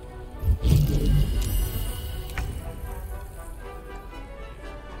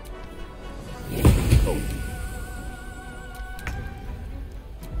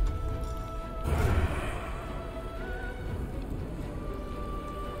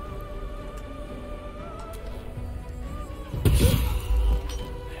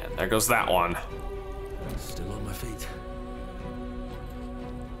 There goes that one. Still on my feet.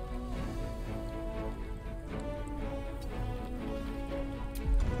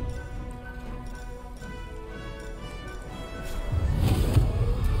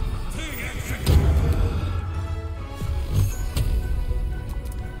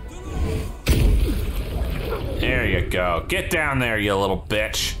 There you go. Get down there, you little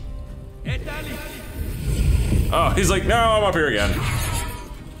bitch. Oh, he's like, no, I'm up here again.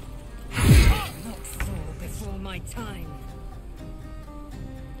 Not fall before my time.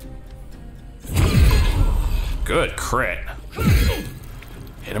 Good crit.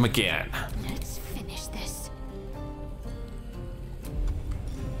 Hit him again. Let's finish this.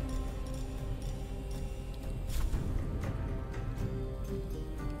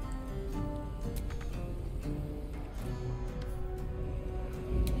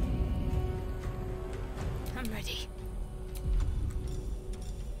 I'm ready.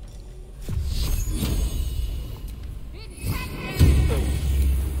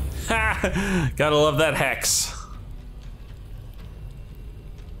 Ha! Gotta love that hex.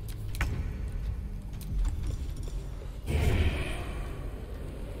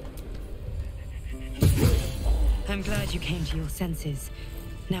 I'm glad you came to your senses.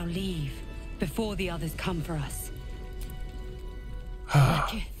 Now leave, before the others come for us.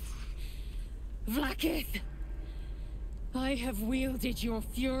 Vlakith. Vlakith! I have wielded your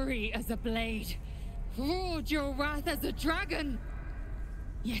fury as a blade, roared your wrath as a dragon.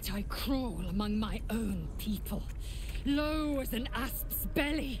 Yet I crawl among my own people, low as an asp's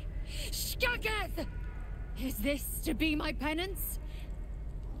belly, Gageth! Is this to be my penance?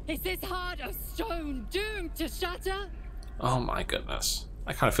 Is this heart of stone doomed to shatter? Oh my goodness.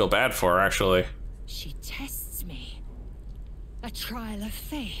 I kind of feel bad for her, actually. She tests me. A trial of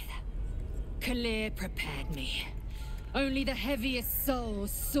faith. Kalir prepared me. Only the heaviest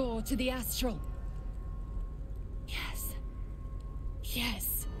souls soar to the astral. Yes.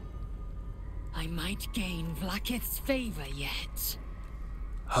 Yes. I might gain Vlaakith's favor yet.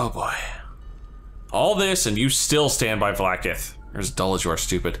 Oh boy. All this and you still stand by Vlaakith. You're as dull as you are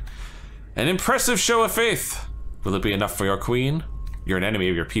stupid. An impressive show of faith. Will it be enough for your queen? You're an enemy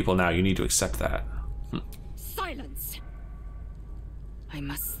of your people now. You need to accept that. Silence! I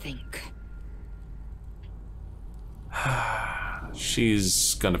must think.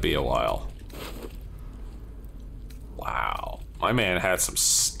 She's gonna be a while. Wow. My man had some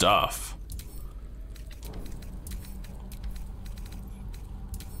stuff.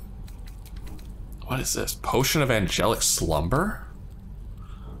 What is this? Potion of angelic slumber?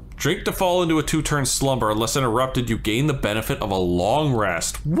 Drink to fall into a 2-turn slumber. Unless interrupted, you gain the benefit of a long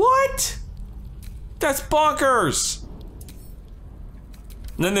rest. What? That's bonkers!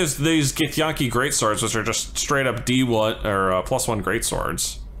 And then there's these Githyanki greatswords, which are just straight up D1 or +1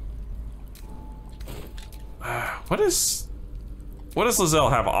 greatswords. What does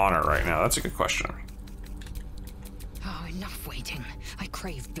Lizelle have on her right now? That's a good question. Oh, enough waiting. I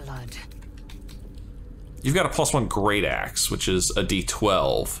crave blood. You've got a +1 great axe, which is a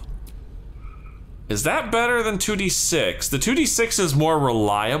D12. Is that better than 2d6? The 2d6 is more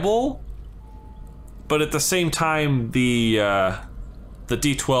reliable, but at the same time, the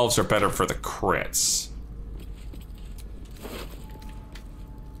D12s are better for the crits.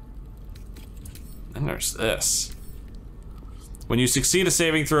 And there's this. When you succeed a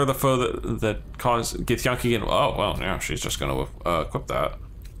saving throw, the foe that caused Githyanki in. Oh well, yeah, she's just gonna equip that.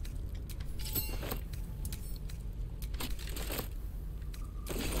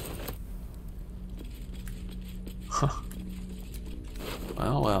 Huh.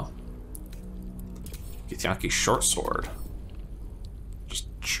 Well. Githyanki short sword. Just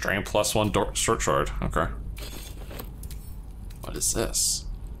straight +1 short sword. Okay. What is this?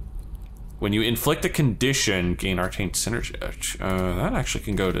 When you inflict a condition, gain arcane synergy. That actually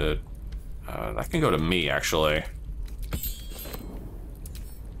can go to. That can go to me actually.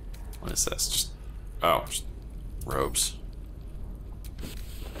 What is this? Just robes.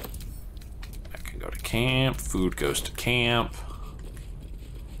 That can go to camp. Food goes to camp.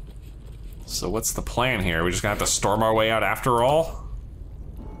 So what's the plan here? We just gonna have to storm our way out after all?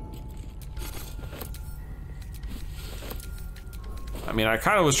 I mean, I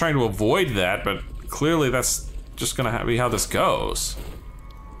kind of was trying to avoid that, but clearly that's just gonna be how this goes.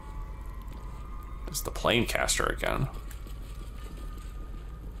 It's the Planecaster again.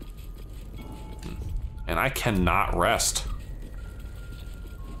 And I cannot rest.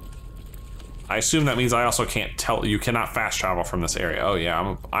 I assume that means I also can't tell. You cannot fast travel from this area. Oh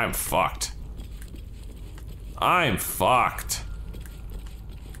yeah, I'm fucked. I'm fucked.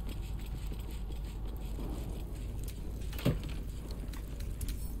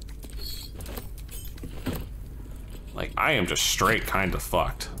 Like, I am just straight kind of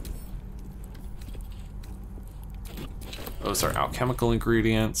fucked. Those are alchemical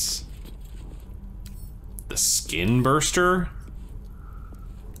ingredients. The skin burster?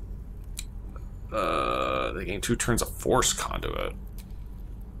 They gain 2 turns of force conduit.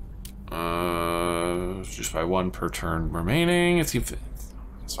 Just by 1 per turn remaining. It's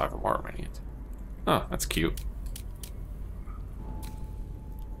 5 or more remaining. Oh, that's cute.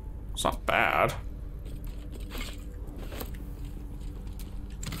 It's not bad.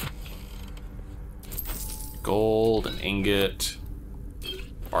 Gold, an ingot,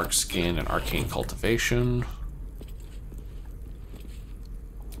 bark skin, and arcane cultivation.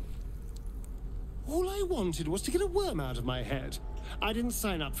 All I wanted was to get a worm out of my head. I didn't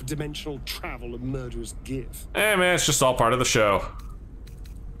sign up for dimensional travel and murderous give. Eh, man, it's just all part of the show.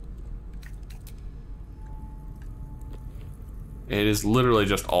 It is literally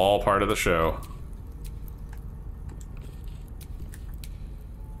just all part of the show.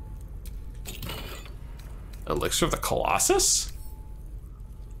 Elixir of the Colossus?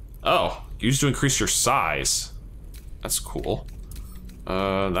 Oh, used to increase your size. That's cool.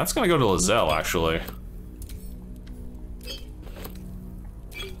 That's gonna go to Lizelle, actually.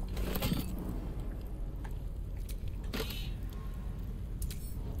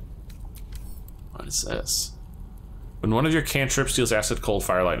 What is this? When one of your cantrips deals acid, cold,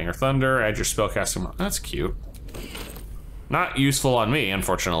 fire, lightning, or thunder, add your spellcasting. That's cute. Not useful on me,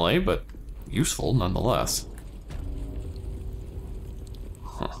 unfortunately, but useful nonetheless.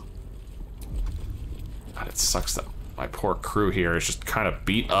 Huh. it sucks that my poor crew here is just kind of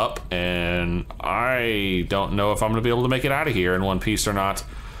beat up, and I don't know if I'm gonna be able to make it out of here in one piece or not.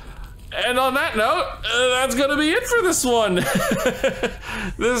 And on that note, that's gonna be it for this one.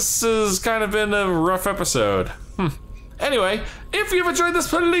 This has kind of been a rough episode. Anyway, if you've enjoyed this,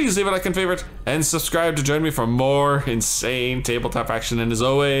 please leave a like and favorite, and subscribe to join me for more insane tabletop action. And as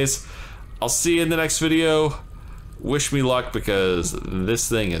always, I'll see you in the next video. Wish me luck, because this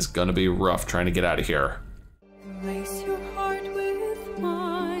thing is gonna be rough trying to get out of here. Place your